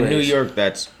 I don't know. In New Anyways. York,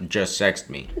 that's just sext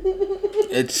me.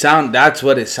 that's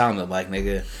what it sounded like,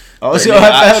 nigga. Also, But,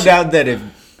 nigga, I found out that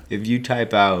if you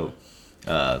type out,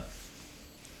 cause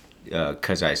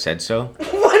I said so.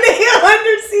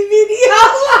 1-800-CBD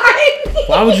hotline.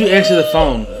 Why would you answer the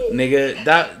phone, nigga?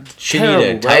 That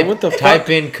terrible, Shanita, bro. What the type fuck?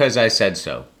 in cause I said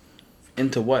so.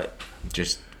 Into what?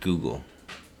 Just Google.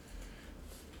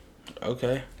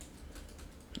 Okay.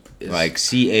 It's- Like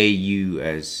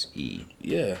CAUSE.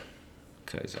 Yeah.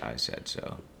 Cause I said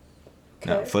so.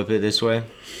 Now Okay. flip it this way.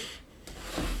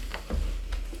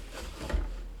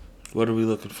 What are we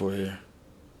looking for here?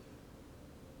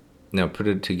 No, put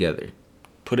it together.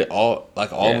 Put it all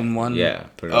Yeah, in one. yeah,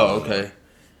 put it all Oh, in one. okay.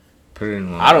 Put it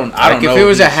in one. I don't know if it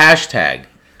was a if hashtag.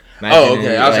 Oh,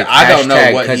 okay. I don't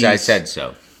know what because I he's- said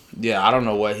so. Yeah, I don't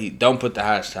know what don't put the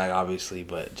hashtag obviously,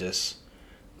 but just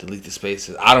delete the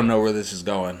spaces. I don't know where this is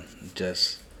going.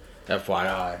 Just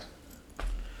FYI.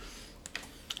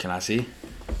 Can I see?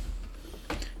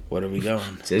 What are we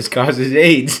going? It says causes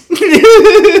AIDS.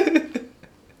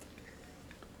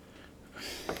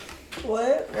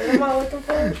 What? What am I looking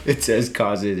for? It says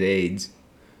causes AIDS.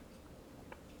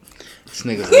 This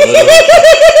nigga's literally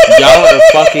y'all are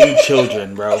fucking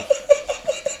children, bro.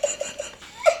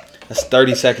 That's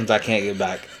 30 seconds I can't get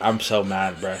back. I'm so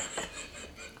mad, bro.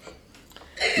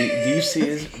 Do you see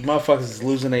this? Motherfuckers is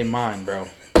losing their mind, bro.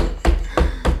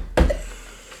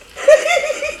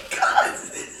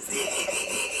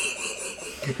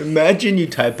 Imagine you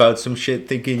type out some shit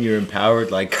thinking you're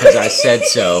empowered, like, cause I said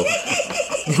so.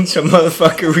 And some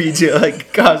motherfucker reads it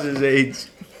like causes AIDS.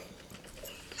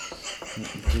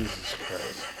 Jesus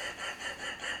Christ.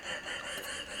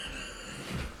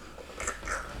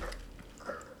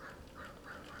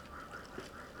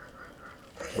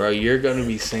 Bro, you're gonna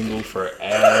be single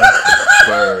forever.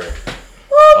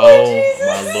 Oh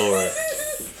my lord.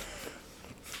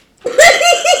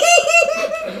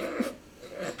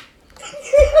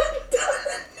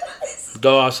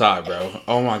 Go outside, bro.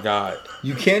 Oh my god.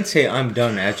 You can't say I'm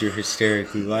done as you're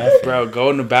hysterically laughing. Bro,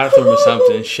 go in the bathroom or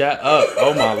something. Shut up.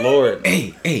 Oh my lord.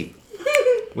 Hey.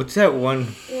 What's that one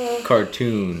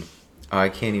cartoon? Oh, I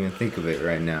can't even think of it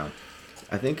right now.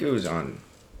 I think it was on.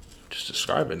 Just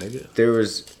describe it, nigga. There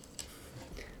was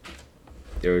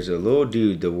a little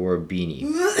dude that wore a beanie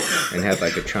and had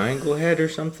like a triangle head or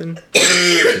something.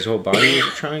 His whole body was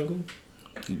a triangle.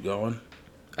 Keep going.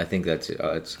 I think that's it.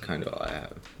 That's kind of all I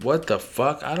have. What the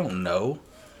fuck? I don't know.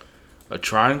 A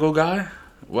triangle guy?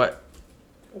 What?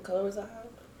 What color was that?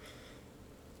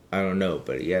 I don't know,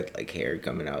 but he had like hair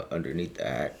coming out underneath the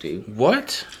hat too.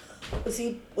 What? Was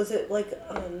it like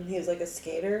he was like a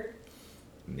skater?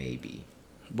 Maybe.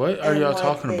 What are y'all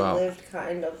talking about? They lived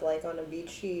kind of like on a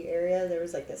beachy area. There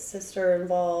was like a sister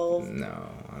involved. No,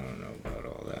 I don't know about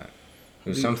all that. It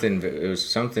was something. It was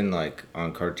something like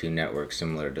on Cartoon Network,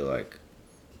 similar to like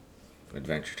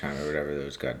Adventure Time or whatever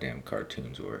those goddamn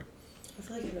cartoons were. I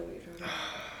feel like I know what you're talking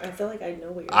about. I feel like I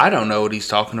know what you're. I don't know what he's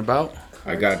talking about.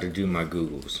 I got to do my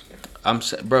Googles.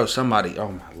 Bro, somebody.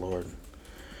 Oh my lord.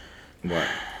 What?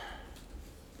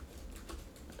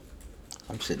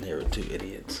 I'm sitting here with two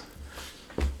idiots.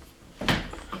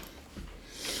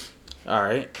 All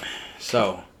right.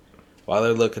 So, while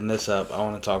they're looking this up, I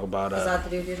want to talk about. Is that the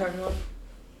dude you're talking about?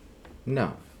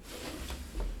 No.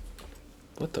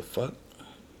 What the fuck?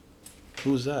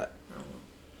 Who's that? I don't know.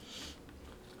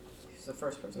 He's the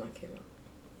first person that came up.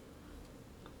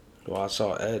 Well, I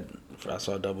saw Ed. I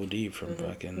saw Double D from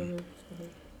fucking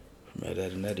from Ed,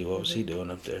 Ed and Eddie. What was he doing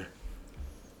up there?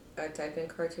 I typed in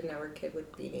Cartoon Network kid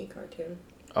with beanie cartoon.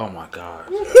 Oh my god,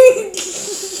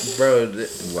 bro!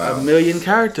 Wow. 1 million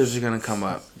characters are gonna come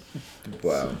up.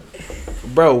 Wow.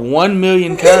 Bro, 1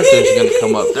 million characters are gonna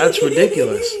come up. That's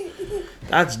ridiculous.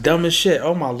 That's dumb as shit.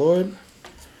 Oh my lord.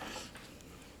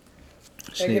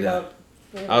 I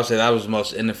would say that was the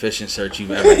most inefficient search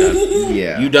you've ever done.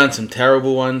 Yeah. You done some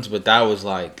terrible ones, but that was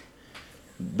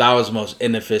the most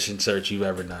inefficient search you've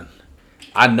ever done.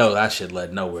 I know that shit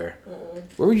led nowhere.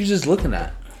 Where were you just looking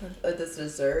at? This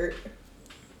dessert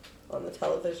on the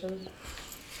television.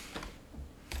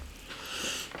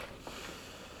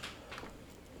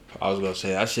 I was gonna say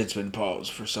that shit's been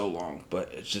paused for so long,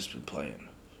 but it's just been playing.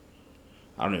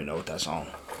 I don't even know what that's on.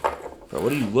 Bro,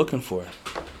 what are you looking for?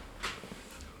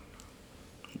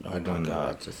 I don't know.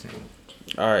 That's a thing.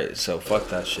 Alright, so fuck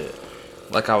that shit.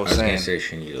 Like I was I was saying. gonna say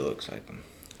Shanita looks like him.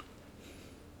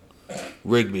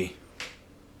 Rigby.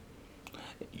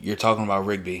 You're talking about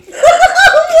Rigby.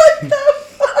 What the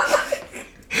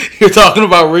fuck? You're talking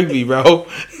about Rigby, bro. No,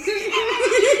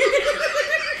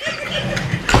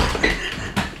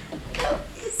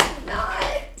 he's not.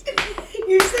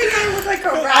 You're saying I look like a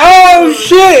raccoon. Oh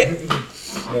shit!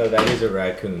 No, that is a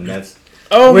raccoon. That's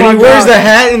Oh when my he wears god. the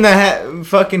hat and the hat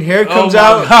fucking hair comes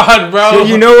out. Oh my god, bro. So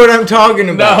you know what I'm talking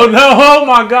about. No, oh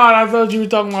my god. I thought you were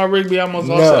talking about Rigby. I almost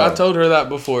lost it. No. I told her that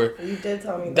before. You did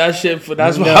tell me That's No,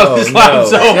 why I just laughed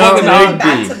so no. fucking hard. Going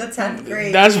back to the 10th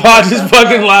grade. That's why I just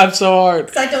fucking laughed so hard.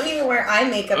 Because I don't even wear eye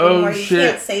makeup Oh, anymore. You shit.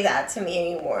 can't say that to me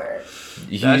anymore.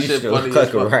 You That used shit to funny look as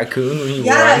like a fuck. raccoon when you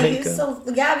wore Yeah, eye makeup.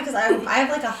 because I have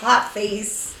like a hot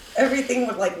face. Everything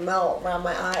would like melt around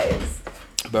my eyes.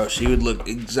 Bro, she would look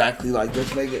exactly like this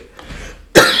nigga.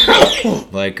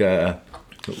 Like Dude,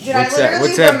 I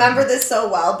literally remember this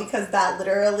so well because that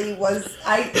literally was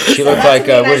She looked like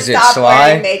what is it,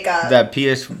 Sly? That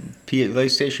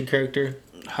PlayStation character?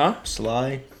 Huh?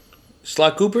 Sly?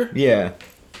 Sly Cooper? Yeah.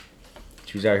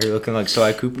 She was out here looking like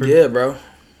Sly Cooper? Yeah, bro.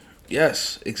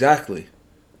 Yes, exactly.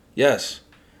 Yes.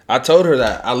 I told her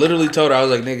that. I literally told her, I was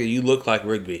like, nigga, you look like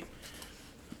Rigby.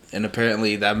 And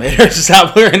apparently that made her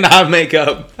stop wearing eye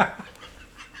makeup.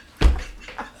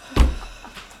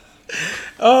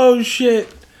 Oh,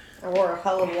 shit. I wore a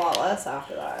hell of a lot less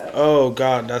after that. Oh,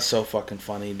 God, that's so fucking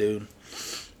funny, dude.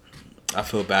 I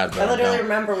feel bad about it. I literally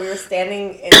remember we were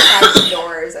standing inside the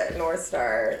doors at North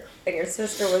Star, and your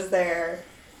sister was there,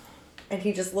 and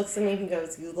he just looks at me and he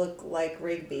goes, "You look like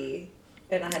Rigby,"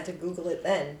 and I had to Google it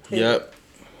then too. Yep.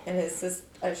 And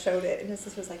I showed it, and his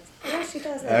sister was like, "Yeah, she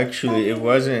does." Actually, it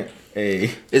wasn't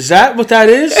a... Is that what that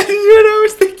is? That's what I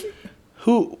was thinking.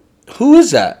 Who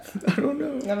is that? I don't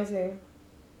know. Let me see.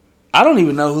 I don't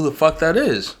even know who the fuck that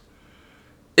is.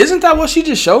 Isn't that what she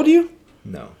just showed you?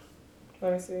 No.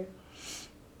 Let me see.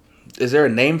 Is there a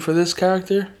name for this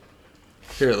character?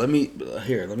 Here, let me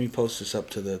post this up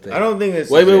to the thing. I don't think it's...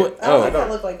 Wait. I don't Oh, think I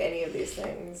look like any of these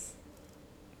things.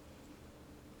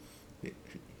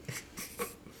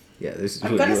 Yeah, this is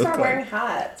I'm what gonna you look start like. wearing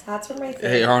hats. Hats are my thing.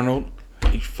 hey Arnold,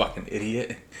 you fucking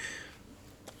idiot.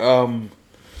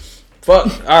 Fuck.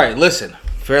 All right, listen.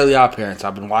 Fairly Odd Parents.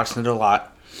 I've been watching it a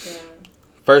lot. Yeah.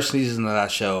 First season of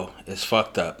that show is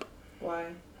fucked up. Why?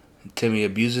 Timmy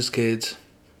abuses kids.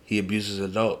 He abuses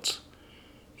adults.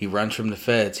 He runs from the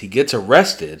feds. He gets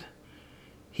arrested.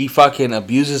 He fucking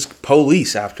abuses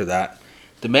police after that.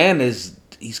 The man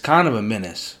he's kind of a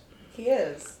menace. He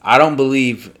is. I don't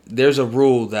believe there's a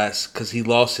rule that's because he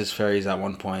lost his fairies at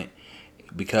one point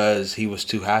because he was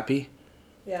too happy.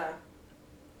 Yeah.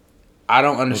 I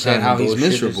don't understand how he's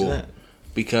miserable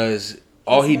because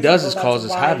all he does is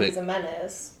causes havoc. He's a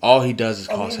menace. All he does is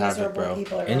Only cause havoc, miserable bro.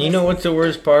 people are And you know what's the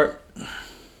worst part?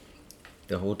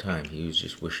 The whole time he was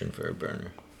just wishing for a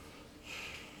burner.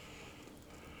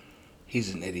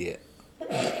 He's an idiot.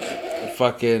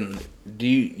 Fucking, do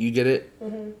you get it?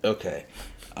 Mm-hmm. Okay.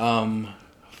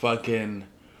 Fucking,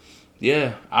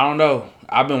 yeah, I don't know.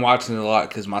 I've been watching it a lot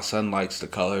because my son likes the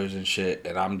colors and shit,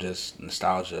 and I'm just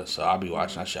nostalgia, so I'll be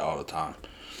watching that shit all the time.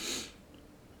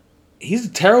 He's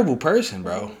a terrible person,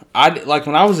 bro. Like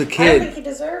when I was a I don't kid. think he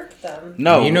deserved them.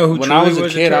 No, You know who when I was truly a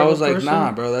was a kid, I was terrible like, person?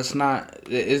 nah, bro, that's not.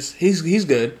 He's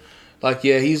good. Like,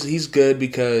 yeah, he's good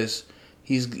because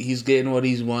he's getting what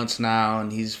he wants now,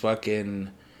 and he's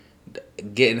fucking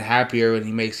getting happier when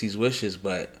he makes these wishes.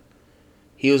 But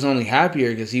he was only happier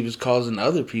because he was causing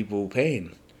other people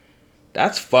pain.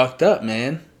 That's fucked up,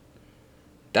 man.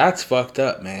 That's fucked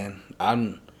up, man.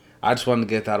 I just wanted to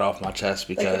get that off my chest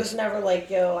Like, it was because never like,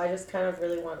 yo, I just kind of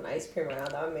really want an ice cream right now.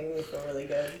 That would make me feel really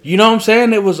good. you know what I'm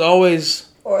saying. It was always.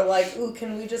 Or like, ooh,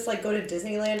 can we just like go to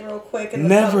Disneyland real quick and then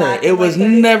Never. come back It in, was like,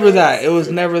 30 never minutes? that. It was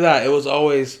never that. It was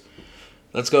always,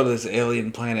 let's go to this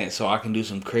alien planet so I can do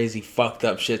some crazy fucked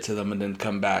up shit to them and then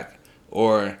come back.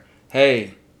 Or,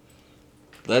 hey,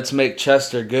 let's make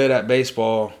Chester good at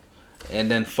baseball and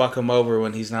then fuck him over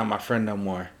when he's not my friend no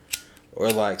more. Or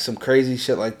like some crazy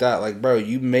shit like that. Like, bro,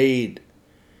 he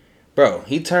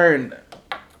turned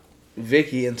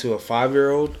Vicky into a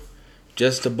 5-year-old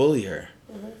just to bully her.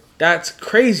 Mm-hmm. That's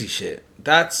crazy shit.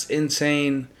 That's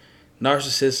insane,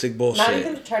 narcissistic bullshit. Not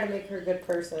even to try to make her a good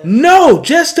person. No,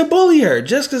 just to bully her.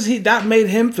 Just because that made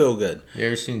him feel good. You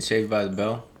ever seen Saved by the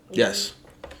Bell? Yes.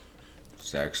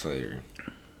 Zack Slater.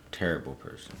 Terrible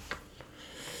person.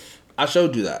 I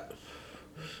showed you that.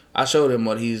 I showed him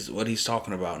what he's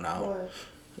talking about now.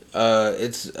 What?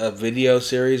 It's a video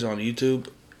series on YouTube.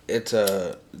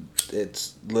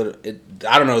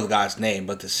 I don't know the guy's name,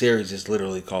 but the series is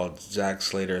literally called Zack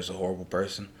Slater is a Horrible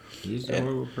Person. He's a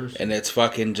horrible person. And it's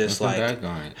fucking just Nothing like bad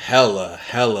going.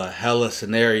 hella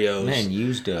scenarios. Man,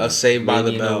 used of Saved by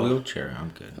the lady in a Bell. wheelchair. I'm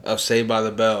good. Of Saved by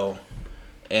the Bell.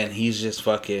 And he's just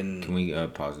fucking. Can we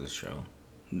pause the show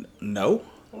No?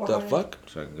 Why? The fuck?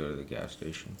 so I can go to the gas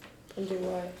station? And do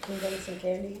what? Can you get me some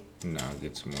candy? No,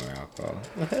 get some more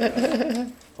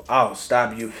alcohol. I'll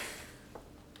stab you.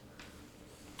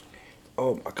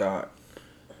 Oh my god.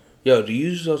 Yo, do you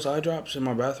use those eye drops in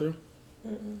my bathroom?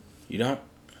 Mm-mm. You don't?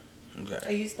 I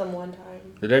Okay. used them one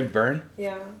time. Did they burn?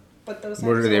 Yeah. But those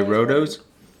What are they, Rotos?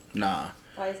 Nah.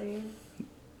 Visine.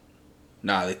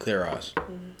 Nah, they clear eyes.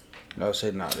 Mm-hmm. No,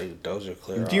 say nah, those are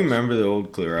clear eyes. Do you remember the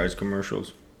old Clear Eyes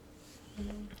commercials?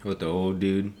 With the old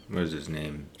dude? What is his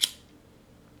name?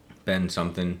 Ben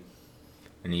something.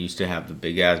 And he used to have the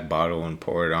big ass bottle and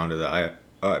pour it onto the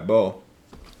eyeball.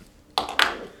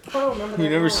 I don't remember that You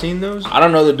never one. seen those? I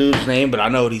don't know the dude's name, but I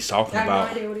know what he's talking I have about.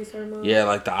 no idea what he's talking about. Yeah,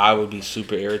 like the eye would be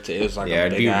super irritated. It was like Yeah, a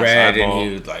it'd big be ass red eyeball. and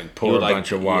he would like pour You a would, like,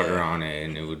 bunch of water yeah. on it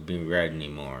and it would be red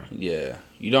anymore. Yeah.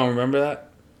 You don't remember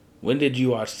that? When did you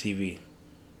watch TV?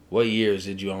 What years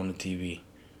did you own the TV?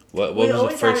 What We was the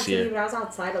always first had a TV, year? but I was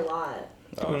outside a lot.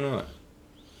 Oh no.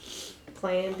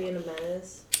 Playing, being a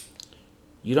menace.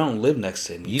 You don't live next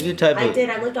to me. You the type I of did.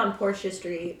 I lived on Portia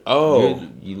Street. Oh,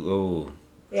 you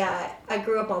Yeah, I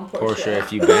grew up on Portia. Porsche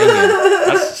if you banging.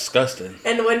 that's disgusting.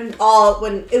 And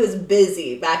when it was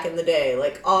busy back in the day,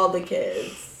 like all the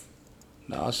kids.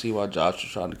 Now I see why Josh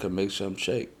was trying to come make some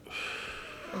shake.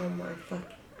 Oh my fuck.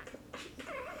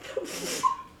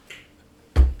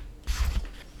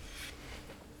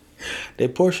 They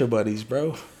Porsche buddies,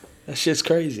 bro. That shit's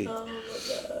crazy. Oh my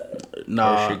god.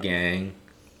 Nah, Porsche gang.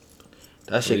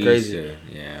 that shit We crazy. used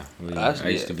to- yeah. That's- I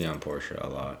used yeah. to be on Porsche a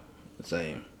lot.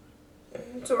 Same.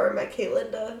 That's where I met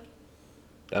Kaylinda.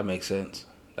 That makes sense.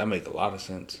 That make a lot of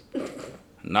sense.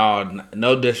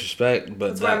 No disrespect, but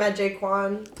That's where I met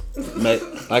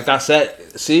Jaquan. like I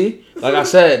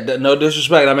said, no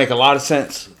disrespect. That make a lot of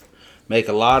sense. Make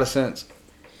a lot of sense.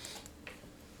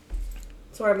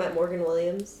 That's where I met Morgan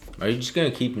Williams. Are you just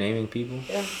gonna keep naming people?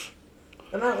 Yeah.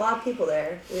 I met a lot of people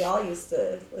there. We all used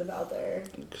to live out there.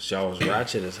 Cause y'all was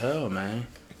ratchet as hell, man.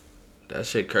 That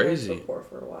shit We were crazy. so poor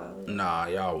for a while. Nah,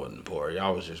 y'all wasn't poor.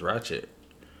 Y'all was just ratchet.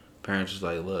 Parents was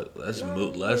like, look, let's No,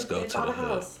 move. Let's go they to bought the a hood.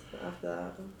 house after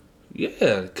that.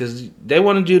 Yeah, because they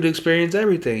wanted you to experience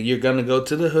everything. You're going to go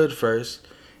to the hood first,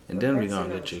 and then we're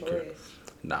going to get you.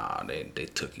 Nah, they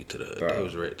took you to the hood. Bro. They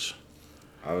was rich.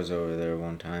 I was over there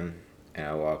one time and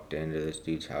I walked into this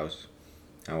dude's house.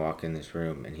 I walk in this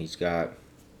room and he's got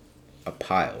a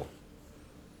pile,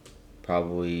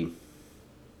 probably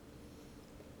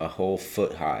a whole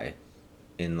foot high,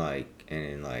 in like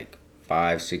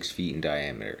 5-6 feet in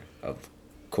diameter of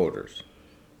quarters,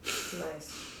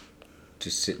 Nice.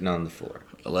 just sitting on the floor.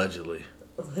 Allegedly.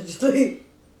 Allegedly.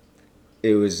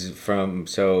 It was from,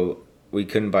 so we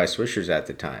couldn't buy Swishers at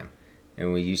the time.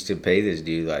 And we used to pay this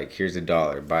dude, like, here's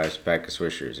 $1, buy us a pack of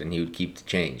Swishers, and he would keep the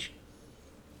change.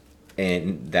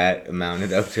 And that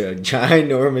amounted up to a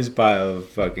ginormous pile of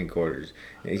fucking quarters.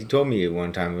 And he told me at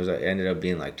one time it ended up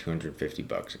being like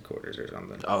 $250 in quarters or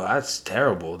something. Oh, that's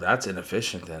terrible. That's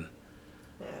inefficient then.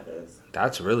 Yeah, it is.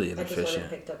 That's really I just inefficient.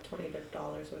 went and picked up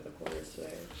 $20 worth of quarters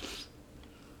today.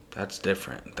 That's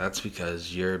different. That's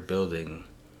because you're building.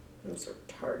 I'm so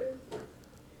retarded.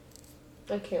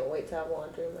 I can't wait to have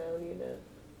laundry in my own unit.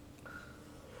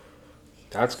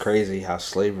 That's crazy how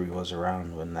slavery was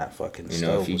around when that fucking You stove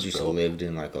know, if you was just built. lived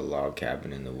in like a log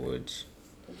cabin in the woods,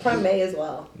 Probably may as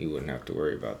well. you wouldn't have to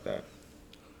worry about that.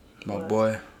 My What?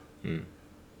 boy. Hmm.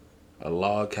 A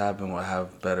log cabin would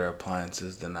have better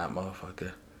appliances than that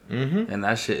motherfucker. Mm-hmm. And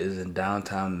that shit is in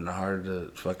downtown in the heart of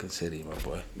the fucking city, my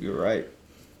boy. You're right.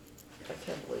 I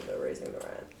can't believe they're raising the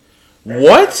rent.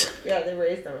 What? Yeah, they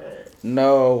raised the rent.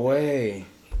 No way.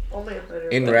 Only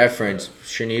 $100. In reference,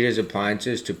 Shanita's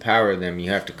appliances, to power them, you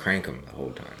have to crank them the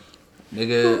whole time.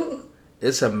 Nigga,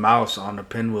 it's a mouse on the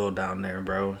pinwheel down there,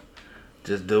 bro.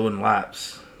 Just doing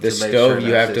laps. The to make stove, sure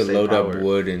you that have shit to stay load up powered.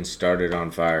 wood and start it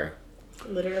on fire.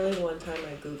 Literally one time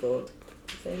I googled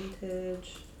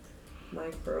vintage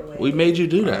microwave. We made you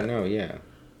do I that. know, yeah.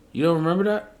 You don't remember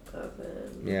that?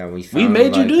 Oven. Yeah, we found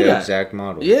made you do the that. exact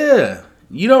model. Yeah.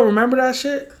 You don't remember that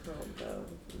shit? Combo.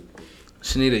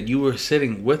 Shanita, you were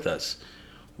sitting with us.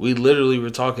 We literally were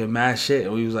talking mad shit,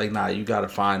 and we was like, nah, you gotta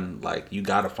find that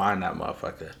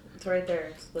motherfucker. It's right there.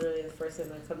 It's literally the first thing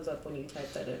that comes up when you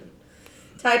type that in.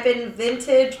 Type in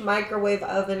vintage microwave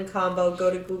oven combo. Go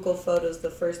to Google Photos.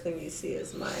 The first thing you see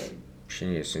is mine.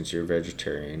 Shanita, since you're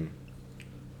vegetarian,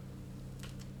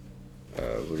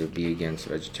 would it be against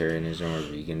vegetarianism or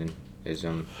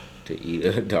veganism to eat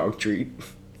a dog treat?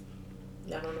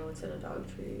 I don't know what's in a dog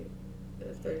treat.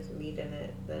 If there's meat in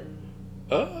it, then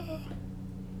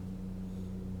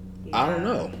I don't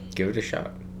know. Give it a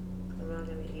shot. I'm not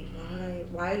gonna eat.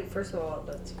 Why? First of all,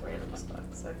 that's random stuff.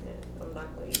 Second, I'm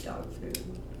not gonna eat dog food.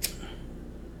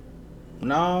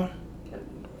 No.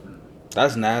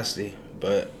 That's nasty,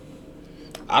 but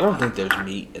I don't think there's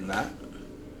meat in that.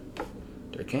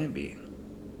 There can't be.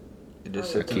 It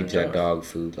just sits in Keep the that jar. dog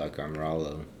food like I'm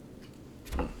Rollo.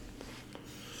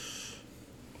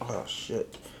 Oh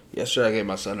shit! Yesterday I gave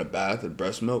my son a bath in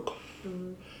breast milk.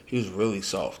 Mm-hmm. He was really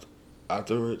soft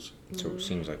afterwards. So it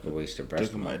seems like a waste of I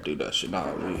breast think I milk. might do that shit.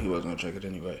 Nah, he wasn't gonna drink it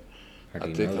anyway. How do I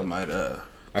you think know I that? might.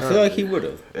 I feel like he would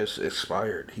have. It's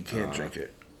expired. He can't drink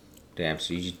it. Damn,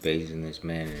 so you just bathed in this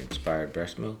man in expired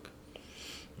breast milk?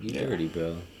 You Yeah. dirty,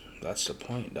 bro. That's the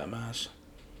point, dumbass.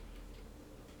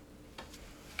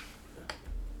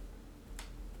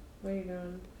 Where are you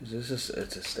going? It's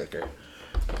a sticker.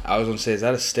 I was gonna say, is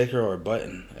that a sticker or a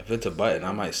button? If it's a button,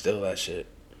 I might steal that shit.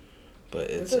 But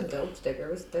It's it's a dope sticker.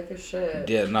 It was thick as shit.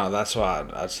 yeah, no, that's why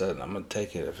I said I'm gonna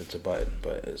take it if it's a button.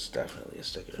 But it's definitely a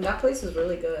sticker. That place is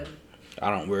really good. I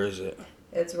don't. Where is it?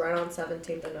 It's right on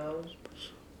 17th and O.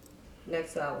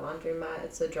 Next to that laundromat.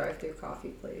 It's a drive-through coffee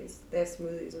place. They have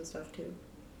smoothies and stuff too.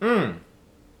 Mmm.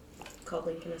 Called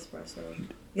Lincoln Espresso. Know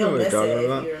You'll what miss you're it talking if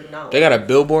about. you're not. They got a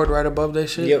billboard right above their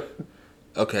shit. Yep.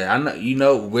 Okay, I know. You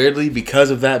know, weirdly because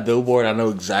of that billboard, I know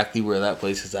exactly where that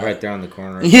place is at. Right there on the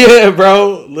corner. Yeah,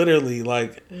 bro. Literally,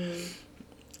 like,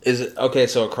 is it okay?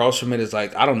 So across from it is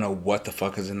like I don't know what the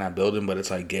fuck is in that building, but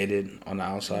it's like gated on the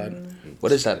outside.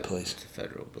 What is that place? It's a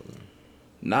federal building.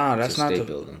 Nah, that's It's a not state the.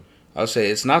 building. I'll say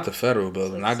it's not the federal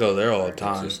building. I go there all the It's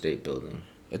time. a state building.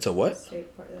 It's a what?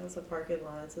 That's a parking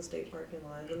lot. It's a state parking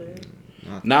lot, isn't it?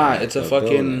 Not Nah, the- it's a the fucking.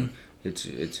 building.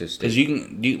 It's a state. Cause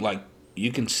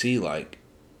you can see like.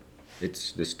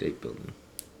 It's the state building.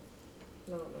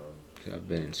 I don't know. 'Cause I've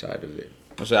been inside of it.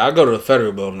 I say I go to the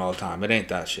federal building all the time. It ain't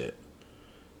that shit.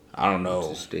 I don't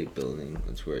know. It's a state building.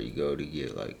 That's where you go to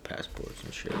get like passports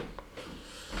and shit.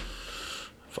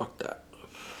 Fuck that.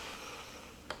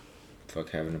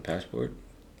 Fuck having a passport.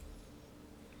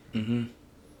 Mhm.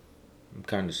 I'm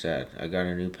kind of sad. I got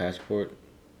a new passport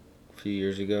a few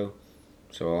years ago,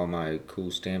 so all my cool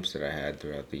stamps that I had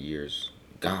throughout the years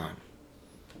gone.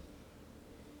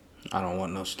 I don't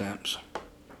want no stamps.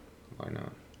 Why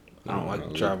not? I don't like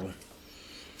to travel.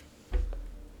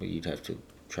 But you'd have to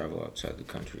travel outside the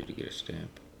country to get a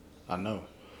stamp. I know.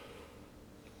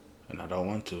 And I don't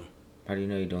want to. How do you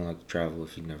know you don't like to travel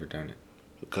if you've never done it?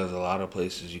 Because a lot of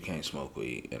places you can't smoke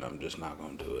weed, and I'm just not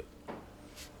going to do it.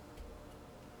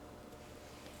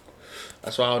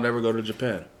 That's why I'll never go to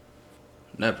Japan.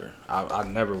 Never. I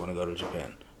never want to go to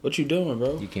Japan. What you doing,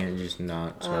 bro? You can't just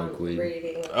not smoke weed.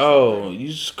 Reading. Oh, you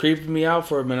just creeping me out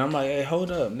for a minute. I'm like, hey, hold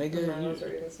up, I nigga. was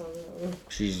reading something.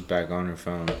 She's back on her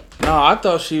phone. No, I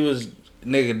thought she was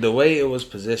nigga, the way it was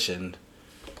positioned,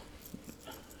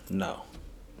 no.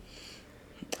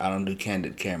 I don't do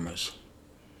candid cameras.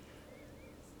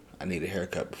 I need a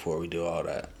haircut before we do all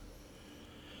that.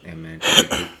 Hey man,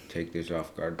 take this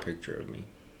off guard picture of me.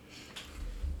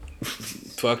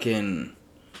 Fucking.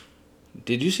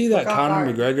 Did you see that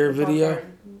Conor McGregor video?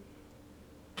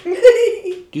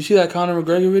 Did you see that Conor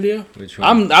McGregor video? Which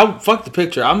one? I fuck the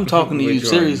picture. I'm talking to you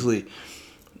seriously.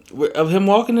 Of him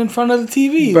walking in front of the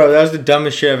TV. Bro, that was the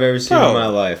dumbest shit I've ever seen Bro. in my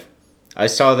life. I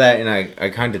saw that and I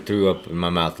kind of threw up in my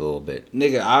mouth a little bit.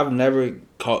 Nigga, I've never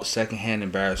caught secondhand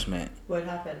embarrassment What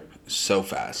happened? so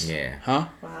fast. Yeah. Huh?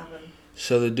 What happened?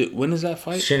 So the dude, when is that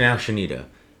fight? Now, Shanita.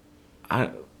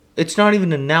 It's not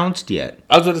even announced yet.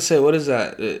 I was about to say, what is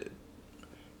that?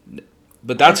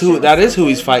 But That shit was that is so who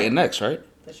he's good. fighting next, right?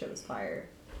 That shit was fire.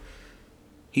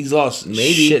 He's lost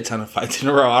Maybe. shit ton of fights in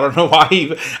a row. I don't know why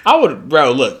he. I would,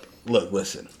 bro. Look,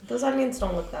 listen. Those onions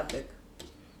don't look that big.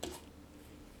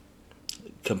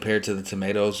 Compared to the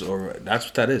tomatoes, or that's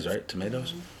what that is, right?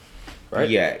 Tomatoes, right?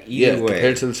 Yeah, either way.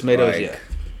 Compared to the tomatoes, like, yeah.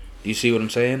 Do you see what I'm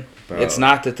saying? Bro. It's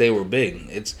not that they were big.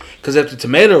 It's because if the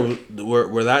tomato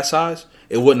were that size,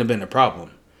 it wouldn't have been a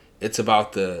problem. It's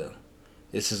about the.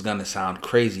 This is gonna sound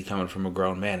crazy coming from a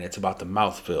grown man. It's about the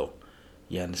mouthfeel.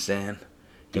 You understand?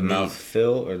 The mouth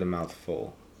fill or the mouth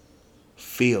full?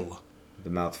 Feel. The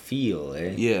mouth feel,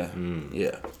 eh? Yeah. Mm.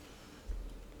 Yeah.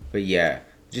 But yeah,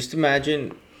 just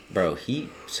imagine, bro, he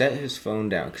set his phone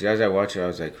down. Because as I watched it, I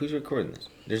was like, who's recording this?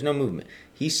 There's no movement.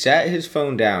 He sat his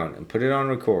phone down and put it on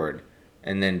record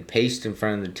and then paced in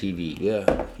front of the TV.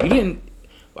 Yeah. You didn't.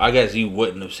 I guess you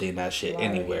wouldn't have seen that shit Why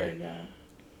would you anywhere. do that?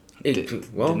 The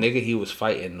nigga he was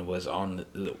fighting was on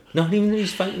the. Not even that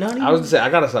he's fighting. Not even. I was gonna say I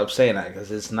gotta stop saying that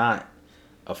because it's not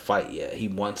a fight yet. He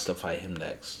wants to fight him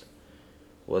next.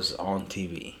 Was on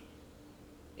TV.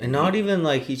 And not even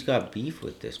like he's got beef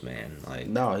with this man. Like,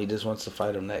 No, he just wants to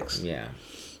fight him next. yeah.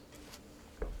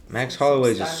 Max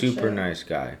Holloway's a stunt super shit. nice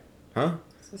guy. Huh?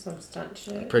 So some stunt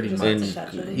shit. Pretty Just much. wants to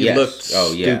touch him. He Yes. looked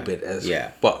Oh, yeah. stupid as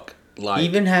Yeah. fuck. Like He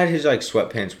even had his like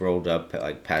sweatpants rolled up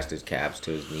like past his calves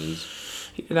to his knees.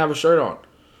 he didn't have a shirt on.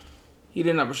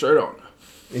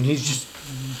 And he's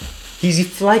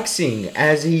flexing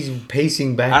as he's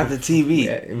pacing back At the TV.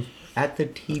 At the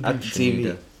TV. At the TV.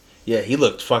 Shanita. Yeah, he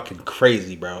looked fucking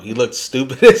crazy, bro. He looked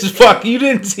stupid as fuck. You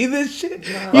didn't see this shit?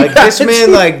 Like this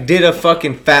man like did a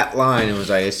fucking fat line and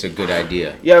was like, "It's a good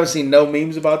idea." You haven't seen no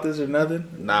memes about this or nothing?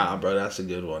 Nah, bro, that's a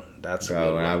good one. That's a Bro,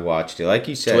 good when one. I watched it, like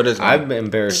you said, Twitter's gonna I'm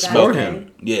embarrassed Is that for okay?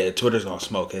 him. Yeah, Twitter's gonna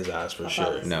smoke his ass for I'll sure.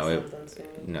 probably No, see it- something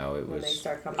soon No, it when they was.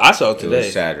 start coming I saw it It today.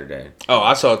 was Saturday. Oh,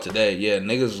 I saw it today. Yeah,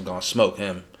 niggas was gonna smoke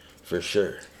him for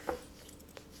sure.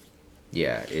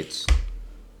 Yeah, it's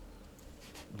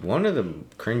one of the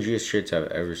cringiest shits I've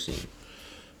ever seen.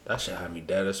 That shit had me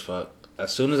dead as fuck.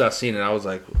 As soon as I seen it, I was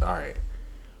like, all right,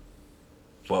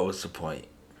 what was the point?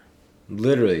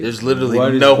 Literally, There's literally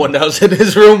what is- no one else in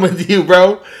this room with you,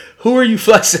 bro. Who are you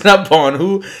flexing up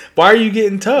on? Why are you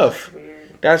getting tough?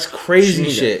 weird. That's crazy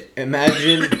Shanita, shit.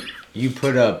 Imagine you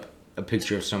put up a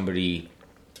picture of somebody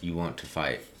you want to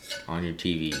fight on your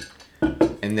TV,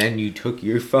 and then you took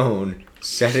your phone,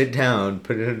 set it down,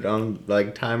 put it on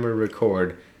like timer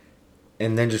record,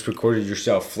 and then just recorded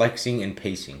yourself flexing and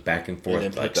pacing back and forth, And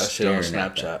then put like that shit on staring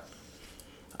at Snapchat.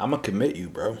 I'm gonna commit you,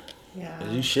 bro. Yeah.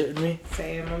 Are you shitting me?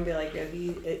 Same. I'm gonna be like, yo,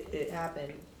 it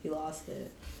happened. He lost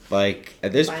it. Like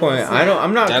at this Find point, the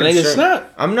I'm not That nigga's concerned.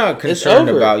 snap. I'm not concerned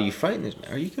over. about you fighting this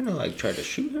man. Are you gonna like try to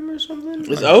shoot him or something? It's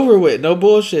Like, over with. No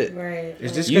bullshit. Right.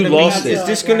 Is this You gonna lost be? it. Is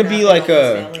this gonna be like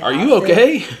a? Are you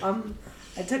okay?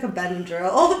 I took a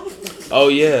Benadryl. Oh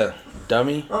yeah,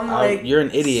 dummy. I'm like You're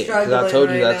an idiot. Because I struggling told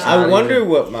you right that's. now. not I wonder even-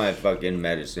 what my fucking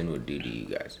medicine would do to you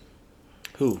guys.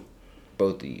 Who.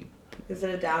 Both of you. Is it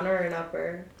a downer or an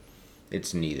upper?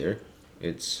 It's neither.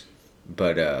 It's,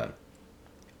 but Well,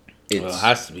 it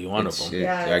has to be one of them.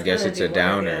 I guess it's a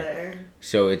downer.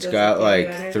 So it's Does got it give you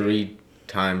like energy? 3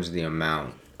 times the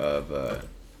amount of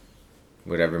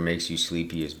whatever makes you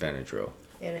sleepy is Benadryl.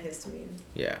 Antihistamine.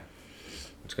 Yeah,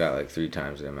 it's got like 3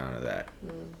 times the amount of that.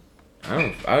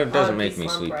 Mm. It doesn't make me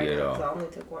sleepy right at now, 'cause all. I only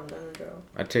took one Benadryl.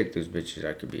 I take those bitches.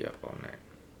 I could be up all night.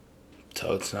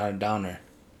 So it's not a downer.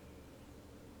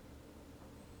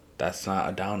 That's not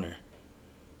a downer.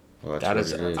 Well, that's That what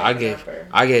is. it is.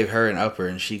 I gave her an upper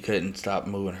and she couldn't stop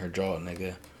moving her jaw,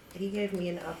 nigga. He gave me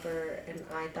an upper, and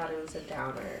I thought it was a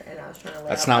downer, and I was trying to lay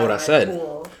That's out not by what I my said.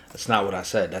 pool, That's not what I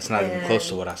said. That's not even close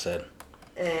to what I said.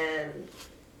 and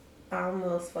I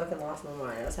almost fucking lost my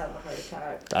mind. I was having a heart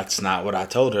attack. That's not what I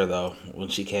told her though when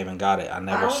she came and got it. I I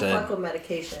never don't said. fuck with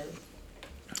medication.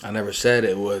 I never said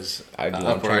it was I do. an I'm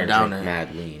up or trying a to drink downer.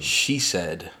 mad lean. She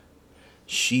said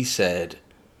She said,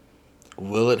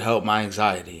 "Will it help my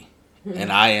anxiety?"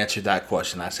 And I answered that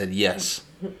question. I said yes.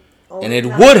 And it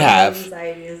would have.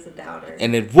 Anxiety is a downer.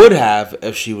 And it would have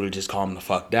if she would have just calmed the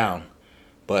fuck down.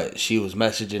 But she was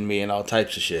messaging me and all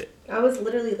types of shit. I was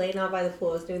literally laying out by the pool.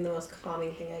 I was doing the most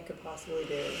calming thing I could possibly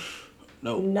do.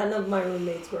 No. None of my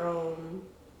roommates were home.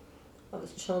 I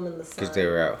was chilling in the sun. Because they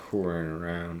were out whoring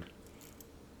around.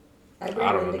 I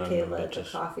ran into Kayla at the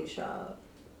coffee shop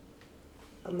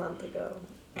a month ago.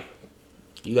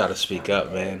 You gotta speak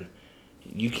up, man.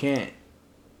 You can't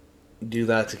do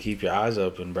that to keep your eyes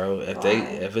open, bro.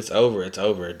 If it's over, it's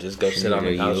over. Just go sit on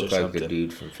the couch or something. You look like the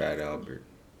dude from Fat Albert.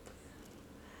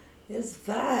 It's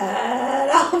Fat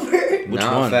Albert. Which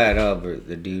Not one? Fat Albert.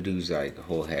 The dude whose like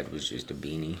whole head was just a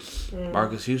beanie.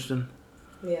 Marcus Houston?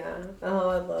 Yeah. Oh,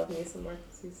 I love me some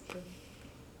Marcus Houston.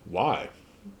 Why?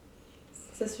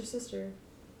 Sister.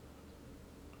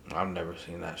 I've never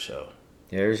seen that show.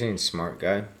 You ever seen Smart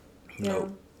Guy?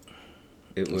 Nope.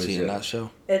 It was seen that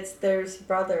show? It's their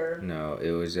brother. No,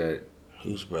 it was a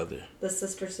Whose brother? The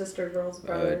sister girl's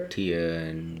brother. Tia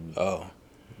and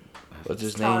what's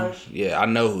his Taj. name? Yeah, I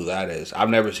know who that is. I've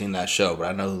never seen that show, but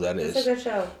I know who that is. It's a good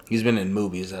show. He's been in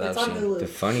movies that It's I've on seen. Hulu. the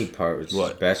funny part was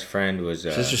his best friend was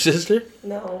Sister?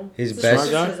 No. His Sister best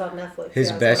Sister's on Netflix. his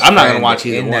Yeah, best I'm not gonna friend watch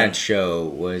either in one. that show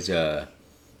was the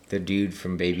dude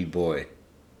from Baby Boy.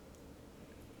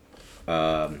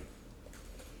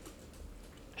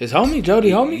 His homie,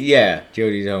 Jody homie? Yeah,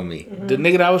 Jody's homie. Mm-hmm. The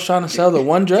nigga that was trying to sell the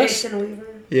one dress? Jason Weaver.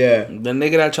 Yeah. The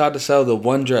nigga that tried to sell the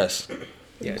one dress.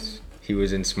 Yes, he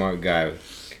was in Smart Guy,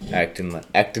 acting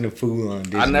a fool on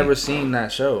Disney. I never seen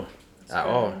that show at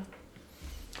all.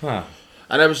 Huh.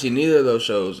 I never seen neither of those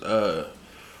shows.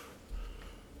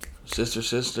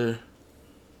 Sister,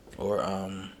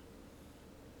 or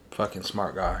fucking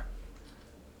Smart Guy.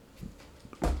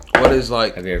 What is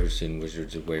like? Have you ever seen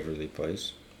Wizards of Waverly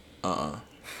Place?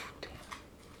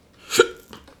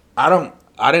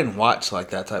 I didn't watch like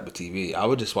that type of TV. I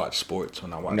would just watch sports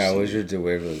when I watched. No, TV. Wizards of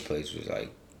Waverly Place was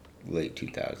like late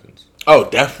 2000s. Oh,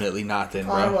 definitely not then,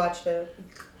 Oh, I bro. watched it.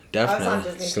 Definitely. I was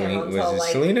on Disney Channel Was until it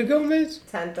like Selena Gomez?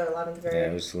 10th or 11th grade.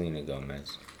 Yeah, it was Selena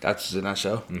Gomez. That's in that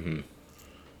show. Mm-hmm.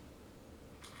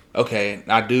 Okay,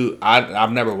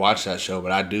 I've never watched that show,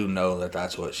 but I do know that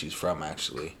that's what she's from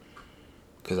actually,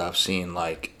 because I've seen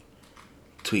like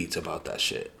tweets about that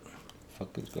shit.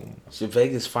 Fuck is going on? So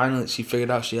Vegas finally she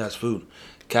figured out she has food.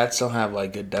 Cats don't have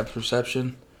like good depth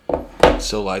perception,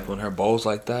 so like when her bowl's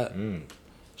like that,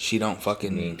 she don't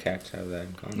fucking. Me and cats have that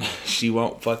in common. She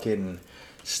won't fucking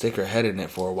stick her head in it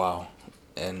for a while,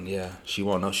 and yeah, she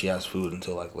won't know she has food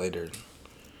until like later.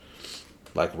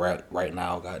 Like right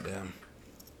now, goddamn.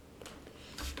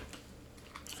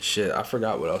 Shit, I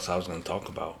forgot what else I was gonna talk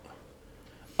about.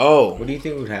 Oh, What do you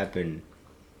think would happen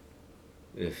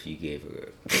if you gave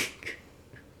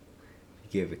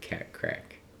a cat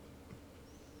crack?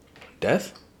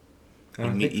 death? I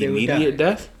don't think they would Immediate die.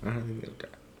 death? I don't think they would die.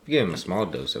 You give them a small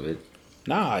dose of it.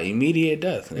 Nah, immediate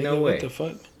death. No way. What the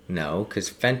fuck? No, because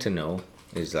fentanyl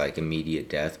is like immediate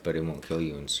death, but it won't kill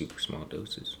you in super small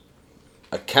doses.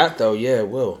 A cat though, yeah, it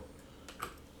will.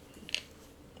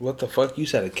 What the fuck? You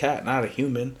said a cat, not a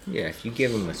human. Yeah, if you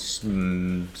give them a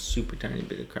super tiny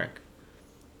bit of crack.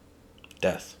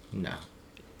 Death. No.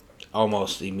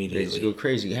 Almost They just immediately. go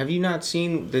crazy. Have you not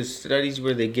seen the studies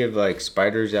where they give like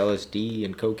spiders LSD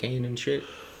and cocaine and shit?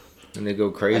 And they go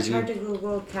I crazy? tried to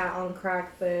Google cat on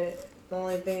crack, but the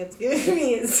only thing it's giving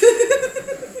me is.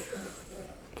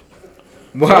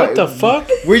 What the fuck?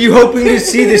 Were you hoping to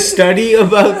see the study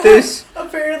about this?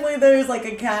 Apparently, there's like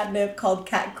a catnip called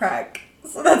cat crack.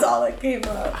 So that's all that came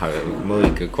up. How did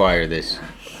Malik acquire this?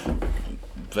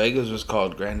 Vegas was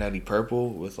called Granddaddy Purple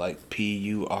with like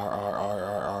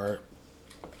PURRRRR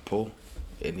pull.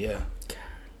 And yeah.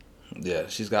 Yeah,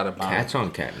 she's got about Cats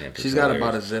on catnip. She's got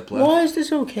about a zip left. Why is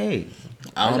this okay?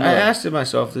 I don't know. I asked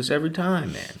myself this every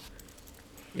time, man.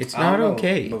 It's not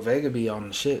okay. But Vega be on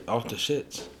the shit, off the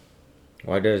shits.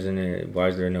 Why is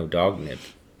there no dog nip?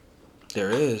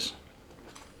 There is.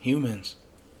 Humans.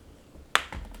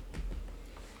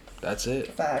 That's it.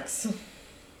 Facts.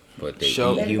 But they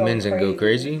Show- eat humans and go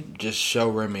crazy. crazy? Just show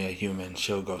Remy a human,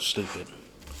 she'll go stupid.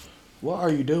 What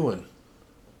are you doing?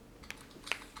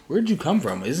 Where'd you come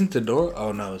from? Isn't the door?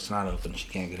 Oh no, it's not open. She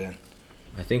can't get in.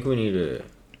 I think we need to...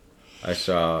 I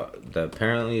saw that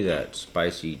apparently that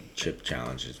spicy chip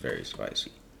challenge is very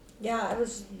spicy. Yeah,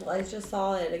 I just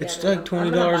saw it again. It's like I'm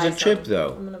 $20 gonna buy a chip some.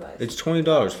 though. I'm gonna buy It's some.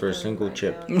 $20 for a I'm single gonna buy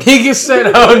chip. some. Nigga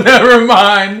said, "Oh, never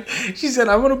mind." She said,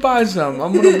 "I'm gonna buy some.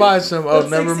 I'm gonna buy some." Oh,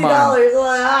 never mind.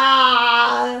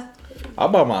 $60. I'll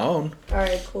buy my own.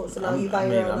 Alright, cool. So now you buy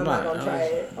your own, I'm not gonna try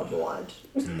it. I'll blonde.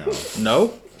 No.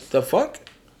 No? The fuck?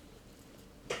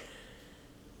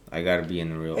 I gotta be in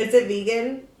the real. Is it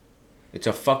vegan? It's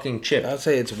a fucking chip. I'd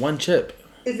say it's one chip.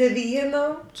 Is it vegan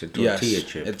though? It's a tortilla Yes,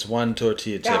 chip. it's one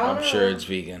tortilla chip. I'm sure it's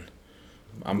vegan.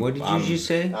 What did you just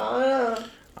say? I don't know.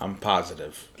 I'm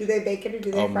positive. Do they bake it or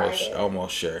do they fry it?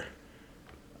 Almost sure.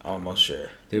 Almost sure.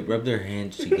 They rub their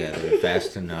hands together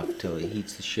fast enough till it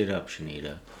heats the shit up,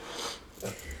 Shanita.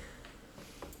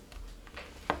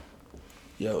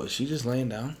 Yo, is she just laying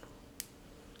down?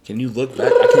 Can you look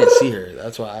back? I can't see her.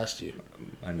 That's why I asked you.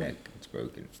 My neck, it's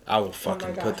broken. I will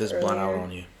fucking put this blunt out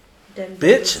on you. Denver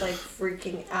Bitch! was like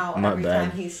freaking out My every bad.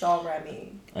 time he saw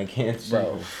Remy. I can't see.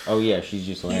 Bro. Oh yeah, she's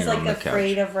just laying He's on like the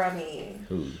afraid couch. of Remy.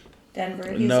 Who?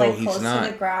 Denver. He's No, like he's close not.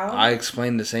 to the ground. I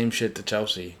explained the same shit to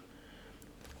Chelsea.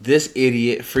 This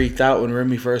idiot freaked out when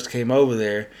Remy first came over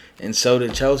there, and so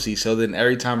did Chelsea. So then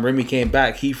every time Remy came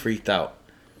back, he freaked out.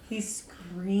 He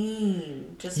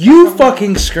screamed. Just You from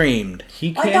fucking screamed.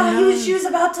 He I thought she was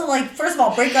about to like. First of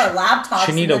all, break our laptops.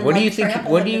 and Shanita, then, what do like, you think?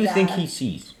 trample What him do to you think death. he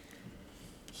sees?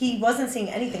 He wasn't seeing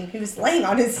anything. He was laying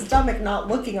on his stomach, not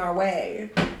looking our way.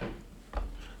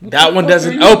 That one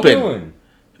doesn't open.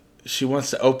 She wants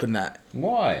to open that.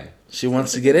 Why? She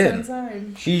wants to get in.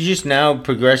 Inside. She just now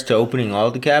progressed to opening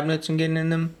all the cabinets and getting in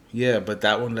them? Yeah, but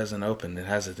that one doesn't open. It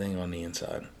has a thing on the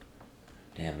inside.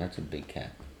 Damn, that's a big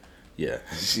cat. Yeah,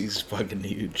 she's fucking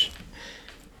huge.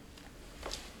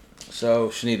 So,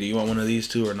 Shanita, you want one of these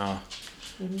two or not?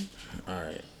 Mm-hmm. All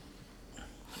right.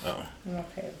 Oh, I'm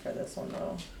not paying for this one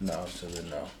though. no, so then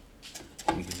no.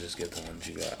 You can just get the ones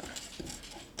you got.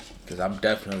 Because I'm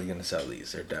definitely going to sell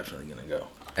these. They're definitely going to go.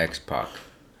 X-Pac.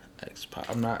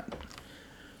 I'm not...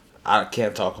 I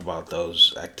can't talk about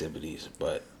those activities,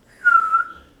 but...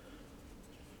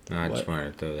 No, I just What?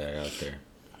 wanted to throw that out there.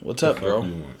 What's up, What the fuck bro?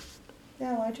 you want?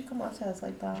 Yeah, why'd you come upstairs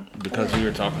like that? Because we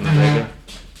were talking to Vega?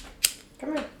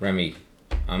 Come here. Remy,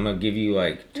 I'm gonna give you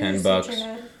like You $10. just sit your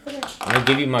head. Come here. I'm gonna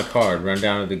give you my card. Run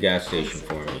down to the gas station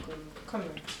for me. Come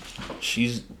here.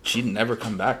 She'd never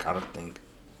come back, I don't think.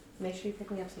 Make sure you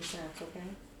pick me up some snacks, okay?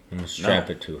 I'm gonna strap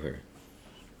No. it to her.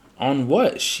 On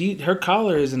what? Her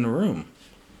collar is in the room.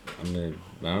 I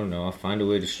don't know. I'll find a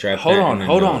way to strap Hold that on, in a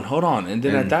hold note. on, hold on. And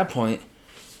then at And- that point,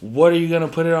 what are you going to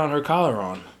put it on her collar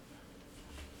on?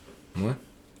 What?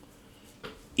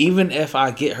 Even if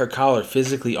I get her collar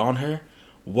physically on her,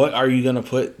 what are you going to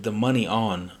put the money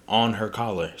on her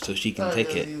collar so she can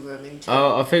take it?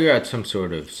 I'll figure out some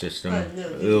sort of system.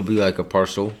 It'll be like a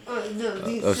parcel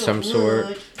of some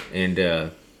sort.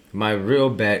 And my real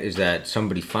bet is that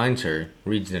somebody finds her,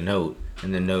 reads the note,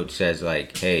 and the note says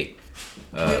like, hey,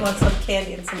 we want some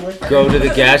candy and some liquor. go to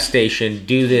the gas station,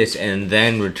 do this, and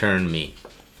then return me.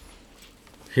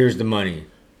 Here's the money.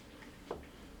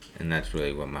 And that's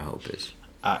really what my hope is.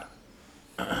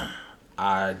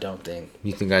 I don't think.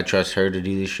 You think I trust her to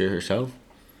do this shit herself?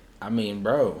 I mean,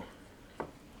 bro.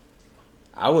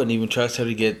 I wouldn't even trust her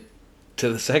to get to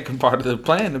the second part of the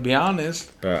plan, to be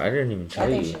honest. Bro, I didn't even I tell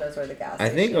think you. she knows where the gas I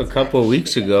think station a is. couple of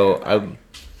weeks She ago, can I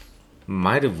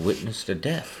might have witnessed a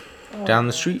death down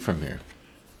the street from here.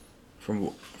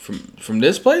 From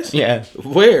this place? Yeah.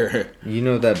 Where? You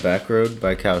know that back road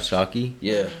by Kawasaki?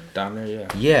 Yeah, down there, yeah.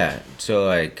 Yeah. So,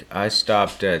 like, I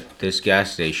stopped at this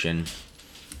gas station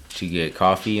to get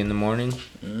coffee in the morning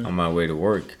on my way to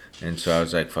work. And so I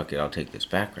was like, fuck it, I'll take this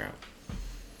back route.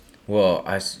 Well,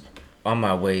 on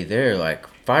my way there, like,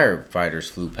 firefighters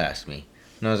flew past me.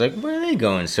 And I was like, where are they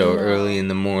going so early in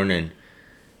the morning?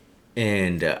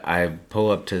 And I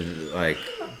pull up to, like,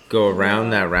 go around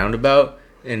that roundabout.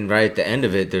 And right at the end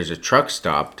of it, there's a truck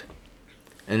stopped.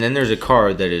 And then there's a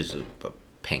car that is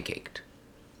pancaked.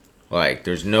 Like,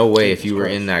 there's no way if you were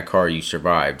in that car you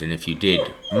survived. And if you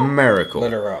did, miracle.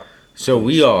 Let her out. So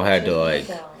we all had to, like,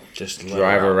 Just let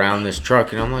drive her out. around this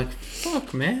truck. And I'm like,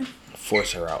 fuck, man.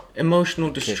 Force her out.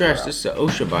 Emotional distress. out. This is an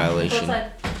OSHA violation.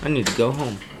 I need to go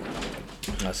home.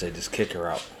 I say just kick her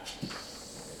out.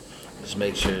 Just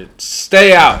make sure.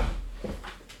 Stay out!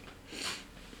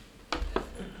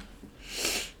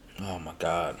 Oh my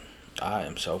god. I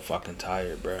am so fucking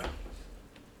tired, bro.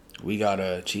 We got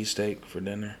a cheesesteak for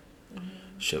dinner.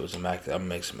 Shit was immaculate. I'm gonna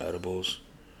make some edibles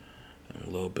in a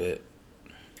little bit.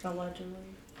 Allegedly.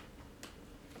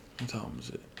 What time is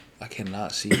it? I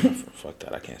cannot see my fuck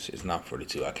that. I can't see. It's not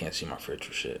 42. I can't see my fridge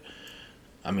for shit.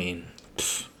 I mean,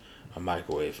 a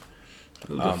microwave.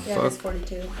 Who the Yeah, it's fuck?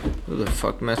 42. Who the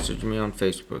fuck messaged me on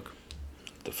Facebook?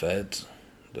 The feds.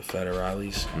 The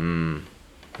federales.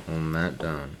 On that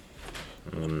down.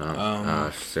 I'm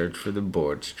not. Search for the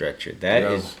board stretcher. That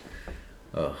Yo. is.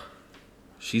 Oh.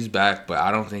 She's back, but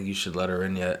I don't think you should let her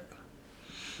in yet.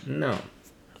 No.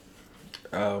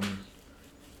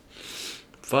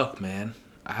 Fuck, man.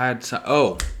 I had some.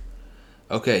 Oh,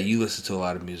 okay. You listen to a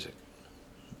lot of music.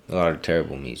 A lot of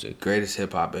terrible music. Greatest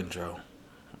hip hop intro,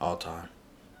 all time.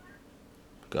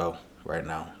 Go right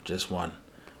now. Just one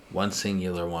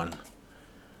singular one.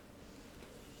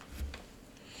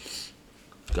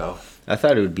 Go. I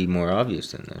thought it would be more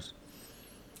obvious than this.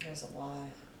 There's a lot.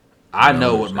 I No,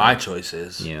 know there's what my not. choice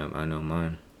is. Yeah, I know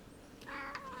mine.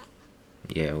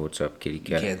 Yeah, what's up, kitty You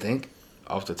cat? can't think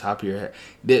off the top of your head.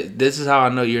 This is how I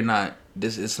know you're not.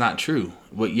 It's not true.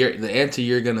 The answer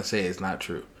you're gonna say is not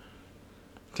true.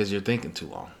 Because you're thinking too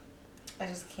long. I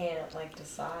just can't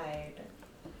decide.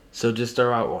 So just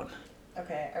throw out one.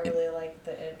 Okay, I really like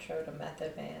the intro to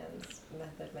Method Man.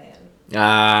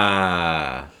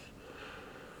 Ah,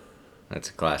 that's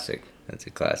a classic.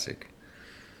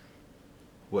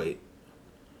 Wait.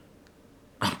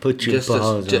 I'll put your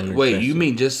balls on the wait. dresser. You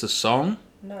mean just the song?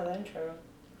 No, the intro.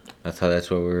 I thought that's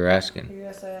what we were asking. You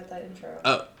guys said that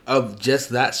intro. Of just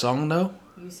that song though?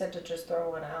 You said to just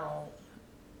throw one out.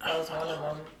 That was one of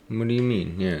them. What do you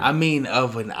mean? Yeah. I mean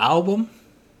of an album.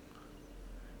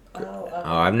 Oh,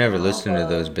 I've never listened to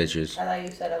those bitches. I thought you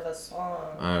said of a song.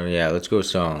 Oh yeah, let's go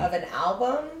song. Of an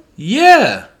album?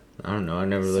 Yeah. I don't know. I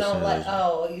never listened to those.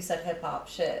 Oh, you said hip hop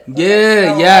shit.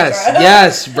 Yeah.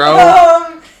 Yes,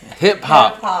 bro. Hip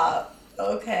hop. Hip hop.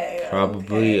 Okay.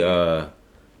 Probably I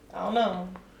don't know.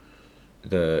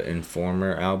 the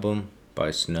Informer album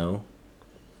by Snow.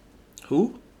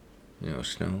 Who? You know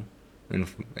Snow.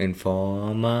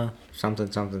 Informer. Something.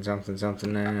 I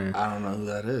don't know who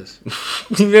that is.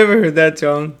 You never heard that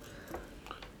song?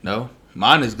 No.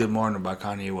 Mine is Good Morning by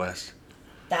Kanye West.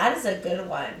 That is a good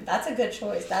one. That's a good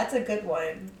choice. That's a good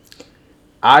one.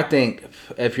 I think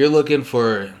if you're looking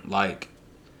for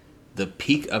the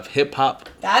peak of hip hop,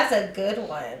 That's a good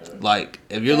one.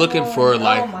 If you're looking for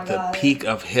my the God. peak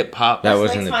of hip hop, That This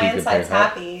wasn't makes the my peak of insides hip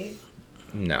hop. happy.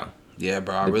 No. yeah,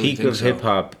 bro, I The really peak think of so. hip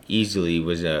hop easily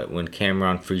was when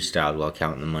Cameron freestyled while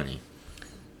counting the money.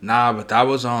 Nah, but that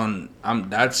was on.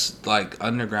 That's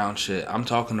underground shit. I'm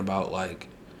talking about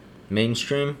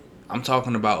Mainstream? I'm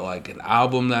talking about an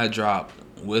album that dropped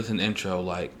with an intro,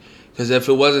 because if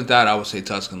it wasn't that, I would say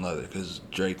Tuscan Leather, because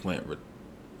Drake went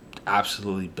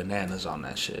absolutely bananas on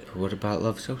that shit. But what about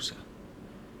Love Sosa?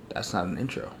 That's not an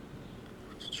intro.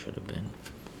 It should have been.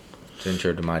 It's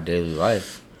intro to My Daily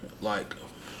Life.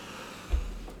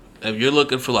 If you're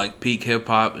looking for peak hip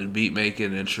hop and beat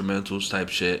making instrumentals type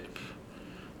shit,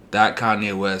 that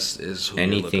Kanye West is who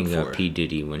Anything you're looking for. P.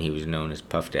 Diddy when he was known as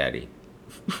Puff Daddy.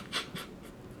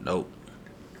 Nope.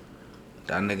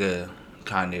 That nigga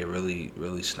Kanye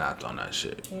really snapped on that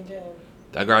shit. He did.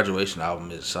 That Graduation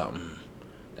album is something.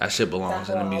 That shit belongs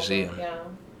in a museum. Yeah.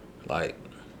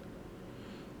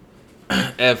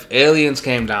 If aliens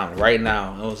came down right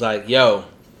now and was like, yo,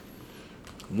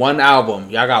 one album,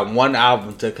 y'all got one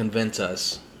album to convince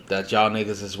us that y'all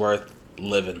niggas is worth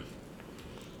living.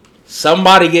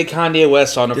 Somebody get Kanye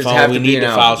West on the Does it phone. have We to be need an the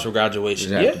album? files for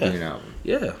Graduation. Does it have to be an album?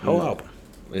 Yeah, whole album.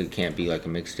 It can't be like a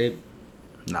mixtape?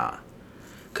 Nah.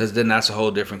 Because then that's a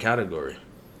whole different category.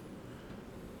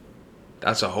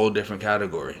 That's a whole different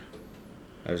category.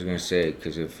 I was going to say,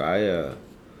 because if I,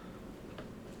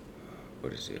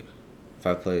 what is it? If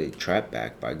I play Trap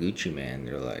Back by Gucci Man,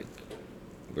 they're like,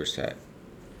 where's that?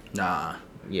 Nah.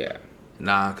 Yeah.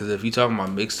 Nah, because if you talking about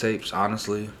mixtapes,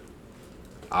 honestly,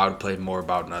 I would play More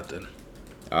About Nothing.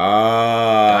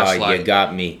 Oh, That's you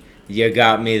got me. You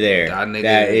got me there. That nigga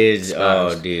That is,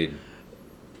 smashed. oh, dude.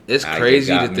 It's You crazy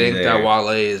got to me think that there. Wale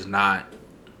is not.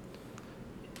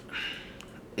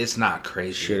 It's not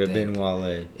crazy. Should have been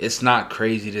Wale. It's not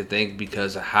crazy to think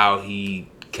because of how he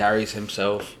carries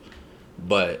himself,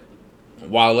 but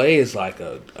Wale is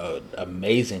a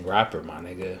amazing rapper, my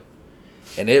nigga,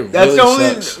 and it That's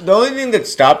really sucks. the only thing that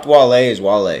stopped Wale is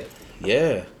Wale.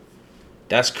 Yeah,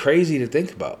 that's crazy to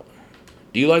think about.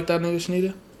 Do you like that nigga,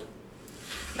 Sneeda?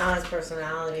 Not his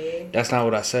personality. That's not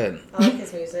what I said. I like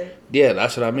his music. Yeah,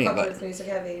 that's what I mean. Fuck with his music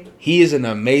heavy. He is an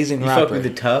amazing You rapper. fuck with the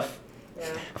tough? Yeah.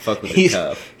 I fuck with the He's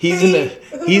tough.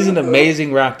 he's an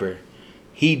amazing rapper.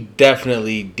 He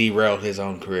definitely derailed his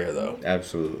own career though.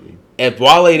 Absolutely. If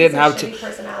Wale didn't He's a have shitty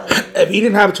personality. if he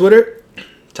didn't have Twitter,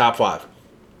 top 5.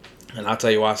 And I'll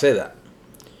tell you why I say that.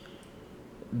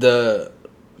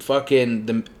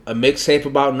 A mixtape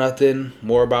about nothing,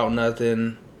 More About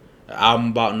Nothing, an album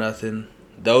about nothing.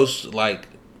 Those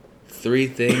 3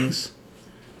 things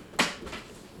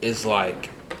is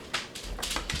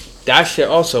that shit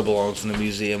also belongs in the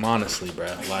museum, honestly, bro.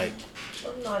 I'm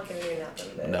not giving you nothing,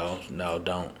 bitch. No,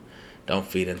 don't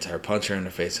feed into her. Punch her in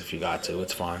the face if you got to.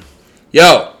 It's fine.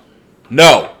 Yo,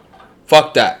 no.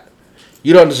 Fuck that.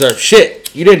 You don't deserve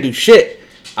shit. You didn't do shit.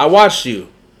 I watched you.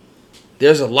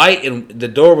 There's a light and the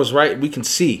door was right. We can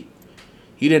see.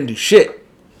 You didn't do shit.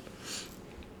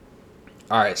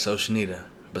 All right, so Shanita,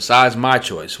 besides my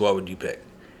choice, what would you pick?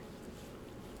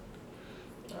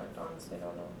 I honestly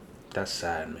don't know. That's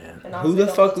sad, man. And Who honestly, the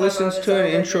don't fuck know listens time to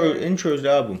an I was over here. intro's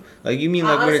album? Like, you mean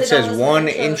I like when it honestly don't says listen to one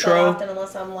intros that intro? often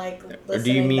unless I'm like Or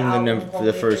do you listening mean the album the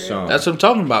wholly first through. song? That's what I'm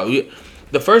talking about.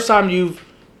 The first time you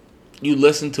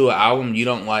listen to an album you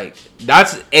don't like,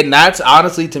 that's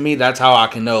honestly to me that's how I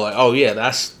can know like, oh yeah,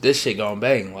 this shit gonna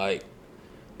bang, like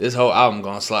this whole album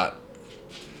gonna slap.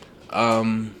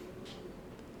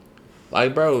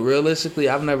 Like bro, realistically,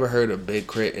 I've never heard a Big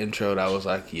Crit intro that was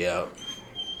like, yeah.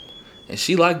 And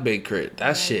she like Big Crit.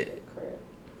 That shit.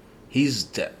 He's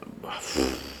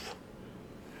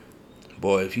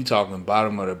boy, if you talking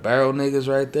bottom of the barrel niggas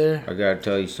right there. I gotta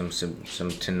tell you some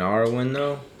Tanarwin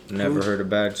though. Never heard a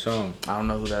bad song. I don't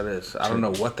know who that is. I don't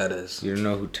know what that is. You don't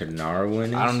know who Tanarwin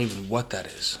is? I don't even what that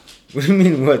is. What do you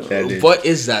mean what that is? What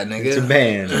is that, nigga? It's a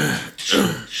band.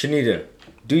 Shanita,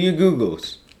 do your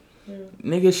Googles.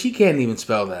 Nigga, she can't even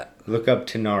spell that. Look up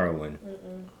Tanarwin.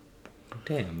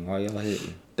 Damn, why y'all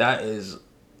hitting? That is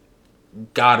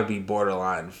gotta be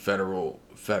borderline federal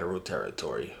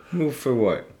territory. Move for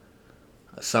what?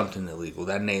 Something illegal.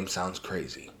 That name sounds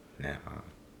crazy. Nah.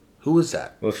 Who is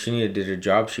that? Well, if Shanita did her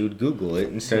job, she would Google it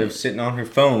instead of sitting on her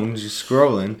phone just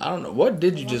scrolling. I don't know. What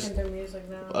did you just... Their music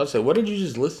now. I'll say, what did you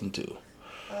just listen to?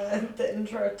 The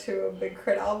intro to a Big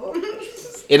Crit album.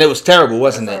 And it was terrible,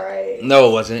 wasn't it? Alright. No,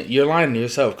 it wasn't. You're lying to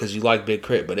yourself because you like Big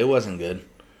Crit, but it wasn't good.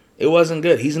 It wasn't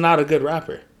good. He's not a good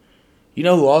rapper. You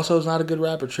know who also is not a good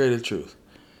rapper? Trey the Truth.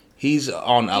 He's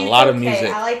on a lot of music.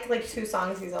 I like 2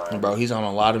 songs he's on. Bro, he's on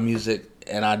a lot of music,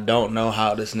 and I don't know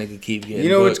how this nigga keep getting You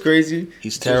know what's booked. crazy?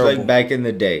 He's Just terrible. like back in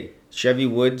the day, Chevy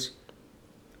Woods,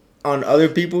 on other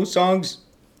people's songs,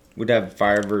 would have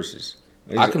fire verses.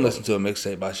 I can listen to a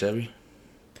mixtape by Chevy.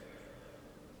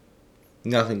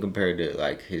 Nothing compared to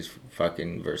like his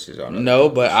fucking verses on other No,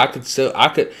 people's but I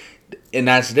shit. could, and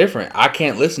that's different. I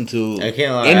can't listen to I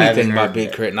can't lie, I haven't anything by heard Big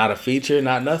that. Crit. Not a feature,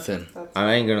 not nothing.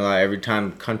 I ain't gonna lie, every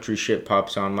time country shit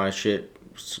pops on my shit,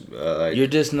 like You're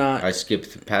just not. I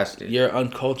skip past it. You're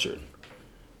uncultured.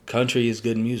 Country is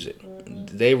good music.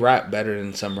 They rap better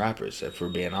than some rappers, if we're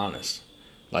being honest.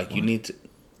 Like, you need to...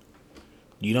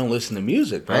 You don't listen to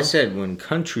music, bro. I said when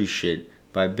country shit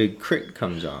by Big Crit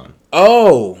comes on.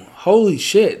 Oh, holy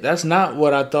shit. That's not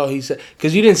what I thought he said.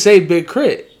 Because you didn't say Big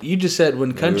Crit. You just said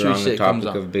when country we were on shit the topic comes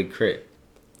on. of Big Crit.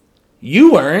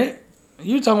 You weren't.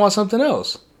 You were talking about something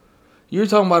else. You were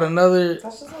talking about another...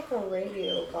 That's just like a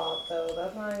radio pop, though.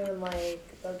 That's not even like...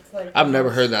 That's like... I've never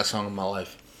heard that song in my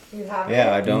life. You haven't?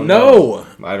 Yeah, I don't No.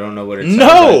 know. I don't know what it No.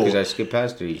 sounds like because I skip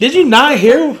past it. Did you not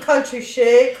hear? Country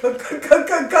shit.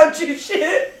 Country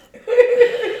shit.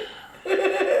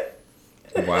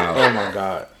 Wow. Oh my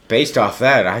god. Based off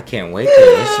that, I can't wait to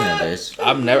listen to this.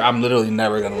 I'm literally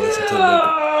never gonna listen to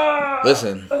Big.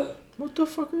 Listen, What the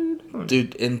fuck are you doing?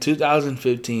 dude. In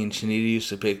 2015, Shanita used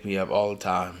to pick me up all the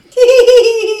time,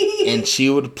 and she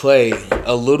would play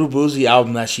a Little Boozy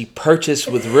album that she purchased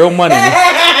with real money,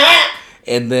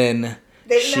 and then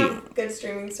They didn't have good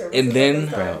streaming services. and then- at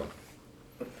this time.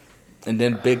 and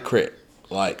then Big Crit,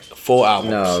 like full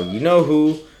albums. No, you know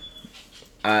who?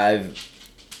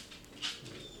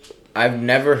 I've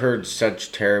never heard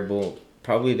such terrible.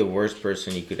 Probably the worst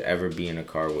person you could ever be in a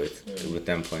car with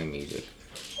them playing music.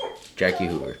 Jackie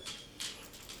Hoover.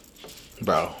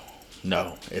 Bro,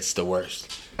 no, it's the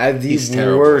worst. I have the He's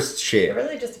terrible. worst It shit.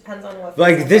 really just depends on what.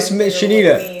 Like this man,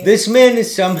 Shanita. This man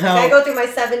is somehow. I go through my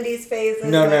 70s phases.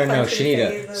 No, my no, no, country Shanita.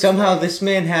 phases, Somehow like- this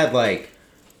man had like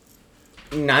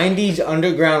 90s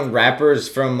underground rappers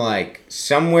from like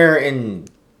somewhere in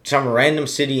some random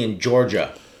city in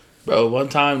Georgia. Bro, one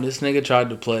time this nigga tried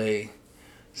to play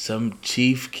some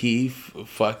Chief Keef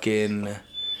fucking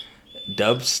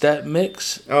dubstep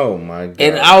mix. Oh my god.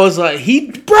 And I was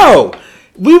like, bro,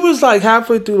 we was like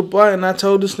halfway through the blunt, and I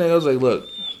told this nigga, I was like, look,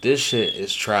 this shit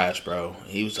is trash, bro.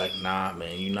 He was like, nah,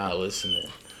 man, you not listening.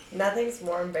 Nothing's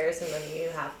more embarrassing than you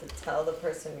have to tell the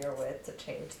person you're with to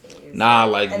change the music. Nah,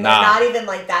 like, and nah. they're not even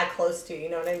like that close to you, you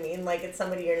know what I mean? Like it's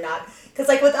somebody you're not, because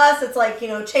like with us, it's like, you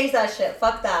know, change that shit,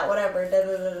 fuck that, whatever, da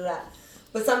da da da.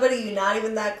 But somebody you're not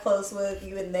even that close with,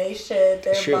 you and they shit,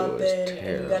 they're Shit was bumping, and you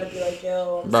terrible. gotta be like,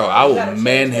 yo, I'm Bro, sorry, I you gotta will change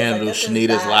manhandle this. Like, this is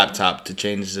Shanita's bad. laptop to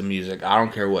change the music. I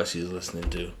don't care what she's listening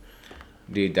to.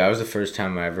 Dude, that was the first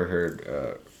time I ever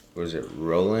heard, was it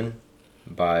Rollin'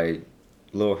 by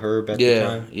Lil Herb at the Yeah,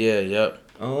 time? yeah, yep,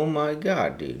 Oh my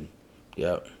god, dude.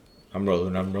 yep. I'm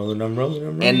rolling.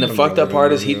 And the fucked up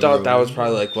part is he thought that was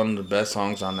probably like one of the best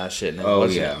songs on that shit. And it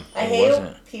wasn't. Yeah. I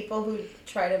hate people who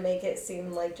try to make it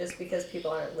seem like just because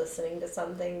people aren't listening to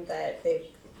something that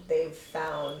they've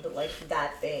found like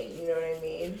that thing. You know what I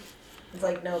mean? It's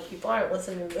like, no, people aren't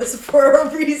listening to this for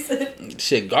a reason.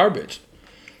 Shit, garbage.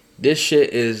 This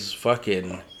shit is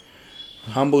fucking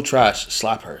humble trash.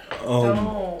 Slap her.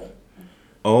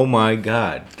 Oh my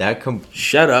god.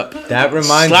 Shut up. That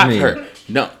reminds me. Slap her.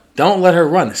 No, don't let her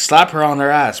run. Slap her on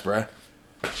her ass, bruh.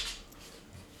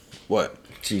 What?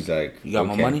 She's like, you got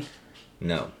my money?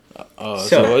 No.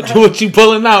 So what you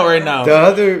pulling out right now? The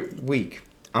other week,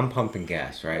 I'm pumping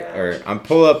gas, right? Or I'm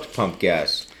pull up to pump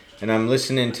gas, and I'm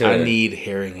listening to. I need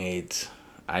hearing aids.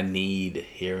 I need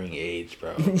hearing aids,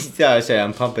 bro. I said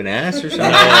I'm pumping ass or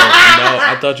something. No,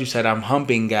 I thought you said I'm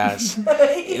humping gas.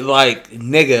 Like,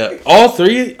 nigga, all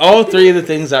three of the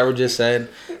things that were just said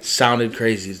sounded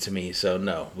crazy to me. So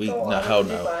no, hell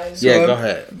no. Yeah, go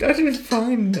ahead. I didn't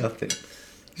find nothing.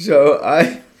 So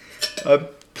I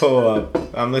pull up.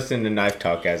 I'm listening to Knife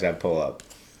Talk as I pull up,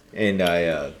 and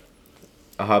I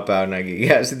hop out and I get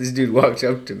gas. And this dude walks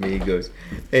up to me. He goes,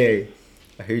 "Hey,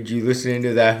 I heard you listening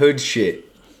to that hood shit."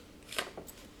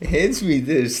 Hands me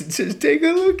this and says, "Take a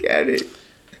look at it."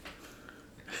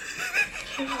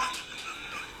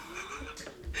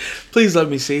 Please let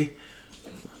me see.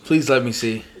 Please let me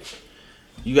see.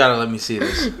 You gotta let me see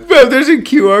this. Bro, there's a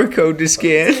QR code to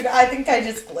scan. Dude, I think I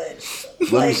just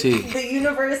glitched. Let me see. The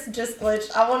universe just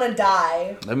glitched. I want to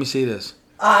die. Let me see this.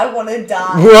 I want to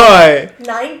die.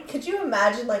 Why? Could you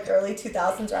imagine like early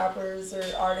 2000s rappers or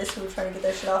artists who were trying to get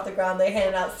their shit off the ground? They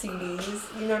handed out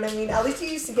CDs. You know what I mean? At least you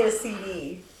used to get a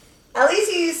CD.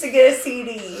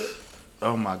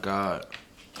 Oh my god.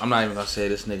 I'm not even gonna say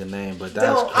this nigga name, but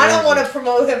that's crazy. I don't want to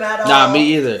promote him at all. Nah,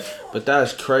 me either. But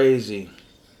that's crazy.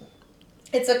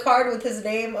 It's a card with his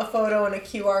name, a photo, and a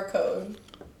QR code.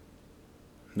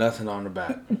 Nothing on the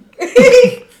back.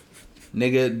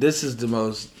 Nigga, this is the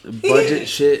most budget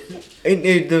shit.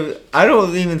 I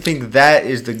don't even think that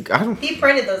is the. He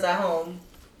printed those at home.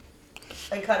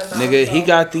 And cut them out. Nigga, he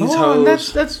got these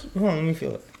hoes. That's. Hold on, let me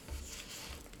feel it.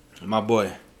 My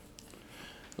boy.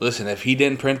 Listen, if he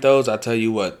didn't print those, I tell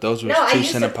you what, those were I 2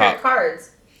 used cent a to print pop.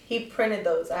 cards. He printed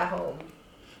those at home.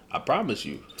 I promise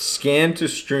you. Scan to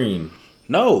stream.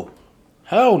 No.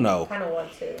 Hell no. Kind of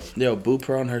want to. Yo, boop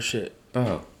her on her shit.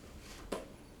 Oh.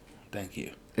 Thank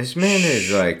you. This man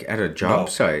is like at a job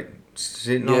site,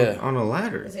 sitting on a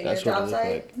ladder. Is it That's your what job it looked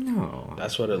site? like. No.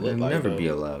 That's what it looked like. Never be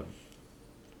allowed.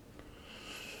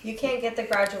 You can't get the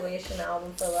graduation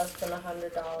album for less than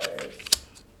 $100.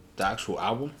 The actual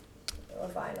album? A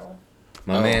vinyl.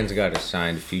 My man's got a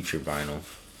signed Future vinyl.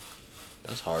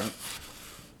 That's hard.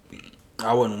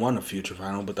 I wouldn't want a Future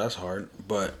vinyl, but that's hard.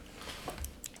 But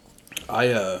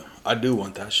I do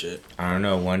want that shit. I don't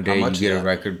know. One day you get a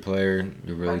record player,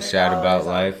 you're really sad about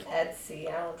life. Etsy,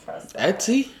 I don't trust that.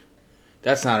 Etsy?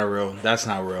 That's not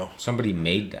real. Somebody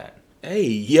made that. Hey,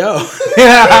 yo. Did you see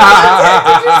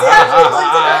how she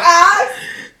looked at her ass?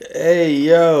 Hey,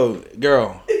 yo,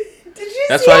 girl. Did you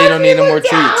That's see why you how don't she need no more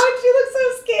looked down? treats. She looked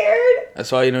so scared.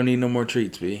 That's why you don't need no more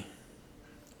treats, B.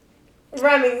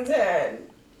 Remington.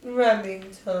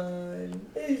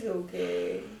 It's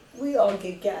okay. We all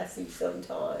get gassy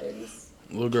sometimes.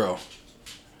 Little girl.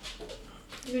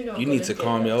 You need to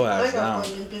calm your ass down. I'm not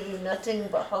going to give you nothing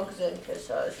but hugs and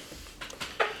kisses.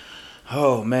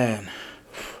 Oh, man.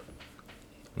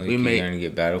 Like you gonna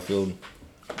get Battlefield?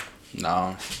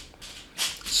 No.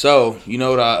 So, you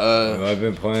know what I've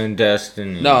been playing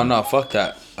Destiny. No, fuck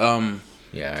that.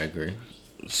 Yeah, I agree.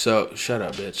 So, shut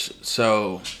up, bitch.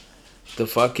 So, the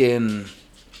fucking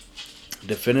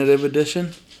definitive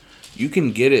edition, you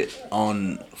can get it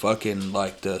on fucking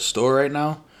like the store right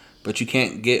now, but you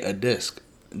can't get a disc.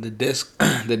 The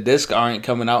disc aren't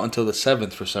coming out until the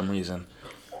 7th for some reason.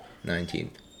 19th.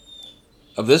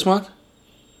 Of this month?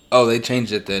 Oh, they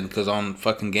changed it then, because on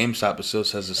fucking GameStop it still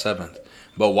says the 7th.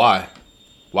 But why?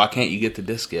 Why can't you get the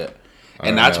disc yet?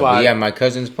 And that's why... But yeah, my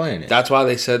cousin's playing it. That's why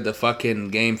they said the fucking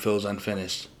game feels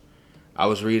unfinished. I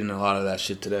was reading a lot of that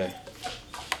shit today.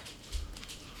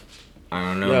 I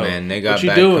don't know, man. They got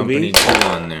Bad doing, Company 2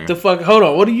 on there. The fuck? Hold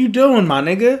on. What are you doing, my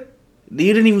nigga?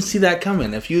 You didn't even see that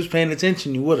coming. If you was paying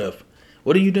attention, you would have.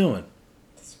 What are you doing?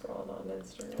 Scrolling on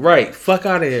Instagram. Right. Fuck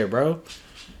out of here, bro.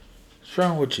 What's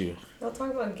wrong with you? Y'all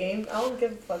talking about games? I don't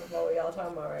give a fuck about what y'all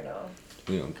talking about right now.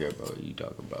 We don't care about what you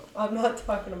talk about. I'm not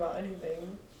talking about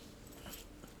anything.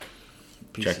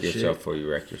 Check yourself before you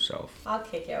wreck yourself. I'll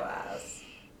kick your ass.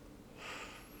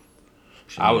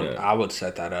 I would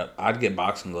set that up. I'd get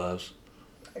boxing gloves.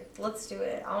 Let's do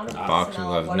it. I want to Boxing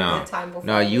gloves. one No, good time before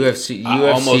no, I leave. UFC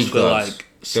I almost feel gloves. like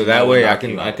So Sano that would way I knock you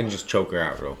can out. just choke her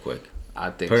out real quick. I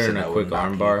think Put her in a Sano quick would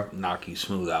knock armbar. knock you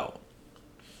smooth out.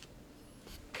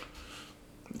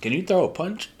 Can you throw a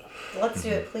punch? Let's do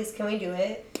it, please. Can we do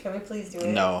it? Can we please do it?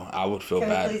 No, I would feel Can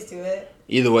bad. we please do it?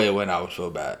 Either way it went, I would feel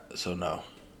bad. So no.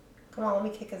 Come on, let me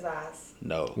kick his ass.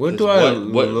 No. What 'Cause do I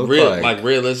look like? Like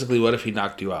realistically, what if he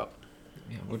knocked you out?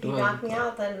 Yeah, what If you do I knock look me like?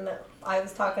 out, then I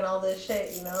was talking all this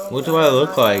shit, you know? What do I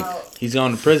look like? He's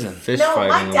going to prison. Fish No, fighting.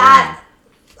 my a dad.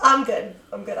 I'm good.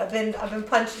 I've been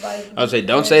punched by. I would say,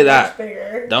 don't say that.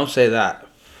 Bigger. Don't say that.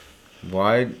 woman.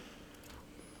 Why?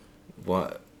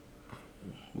 What?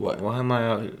 What? Why am I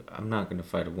out here? I'm not gonna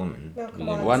fight a woman. No, come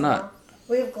on, Why it's not?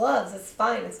 We have gloves. It's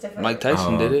fine. It's different. Mike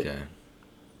Tyson did it. Okay.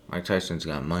 Mike Tyson's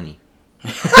got money.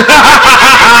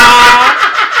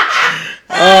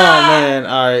 Oh man!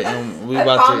 All right, we I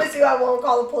about promise to you, I won't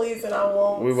call the police and I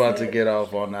won't. we about to snitch. get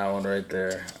off on that one right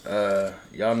there.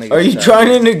 Y'all niggas. Are you trying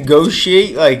to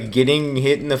negotiate like getting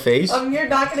hit in the face? You're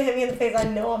not gonna hit me in the face. I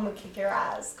know I'm gonna kick your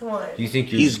ass. Come on. You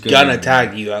think you're He's just gonna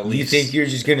tag you at least. You think you're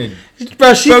just gonna?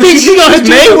 Bro, she Bro, thinks she she's gonna hit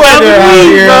you with Mayweather the out fucking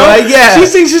here, bro. like, yeah. She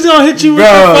thinks she's gonna hit you with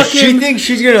Bro, the she fucking. thinks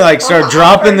she's gonna like start Oh,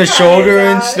 dropping the uppercut shoulder his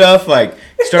and ass. stuff. Like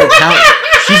start count.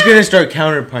 She's gonna start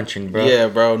counter punching, bro. Yeah,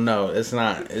 bro. No, it's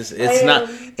not. It's I not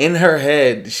am- in her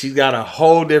head. She's got a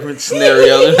whole different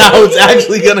scenario than how it's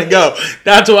actually gonna go.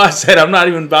 That's why I said I'm not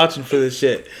even vouching for this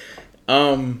shit.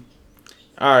 All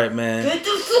right, man. Get the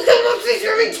fuck out of my face,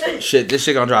 you're making- Shit, this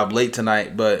shit gonna drop late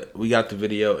tonight, but we got the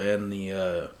video and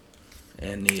the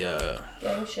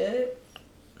Gang shit.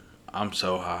 I'm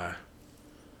so high.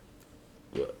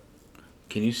 What?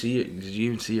 Can you see it? Did you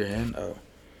even see your hand? Oh.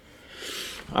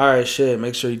 Alright, shit.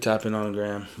 Make sure you tap in on the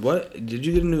gram. What? Did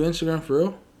you get a new Instagram for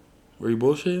real? Were you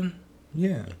bullshitting?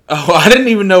 Yeah. Oh, I didn't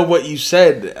even know what you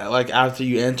said, like, after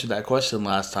you answered that question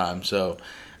last time, so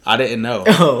I didn't know.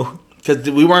 Oh. Because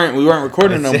we weren't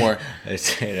recording no more. I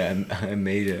said I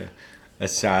made a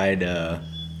side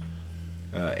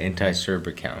anti-Serb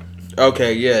account.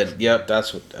 Okay, yeah, yep,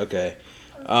 that's what, okay.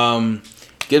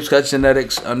 Gibbs Cut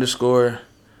Genetics _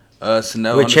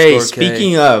 Sano Which, hey, _ K.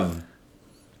 speaking of,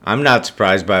 I'm not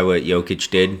surprised by what Jokic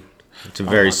did. It's a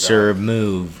very my God. Serb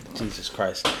move. Jesus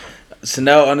Christ.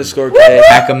 Sano _ K.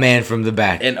 Hack a man from the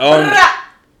back. And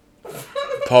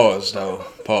pause though.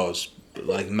 Pause.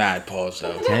 Like mad pause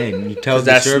though. Dang, you tell 'Cause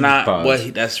the that's Serbs not pause.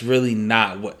 what that's really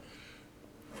not what.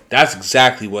 That's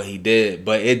exactly what he did,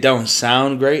 but it don't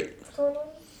sound great.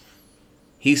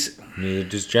 He's Neither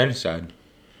does genocide.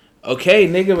 okay,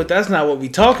 nigga, but that's not what we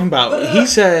talking about. He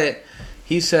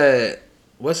said,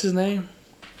 what's his name?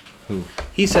 Who?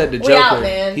 He said the We out, Joker.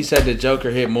 man. He said the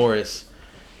Joker hit Morris.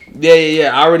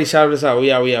 Yeah. I already shouted this out.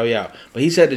 We out. But he said the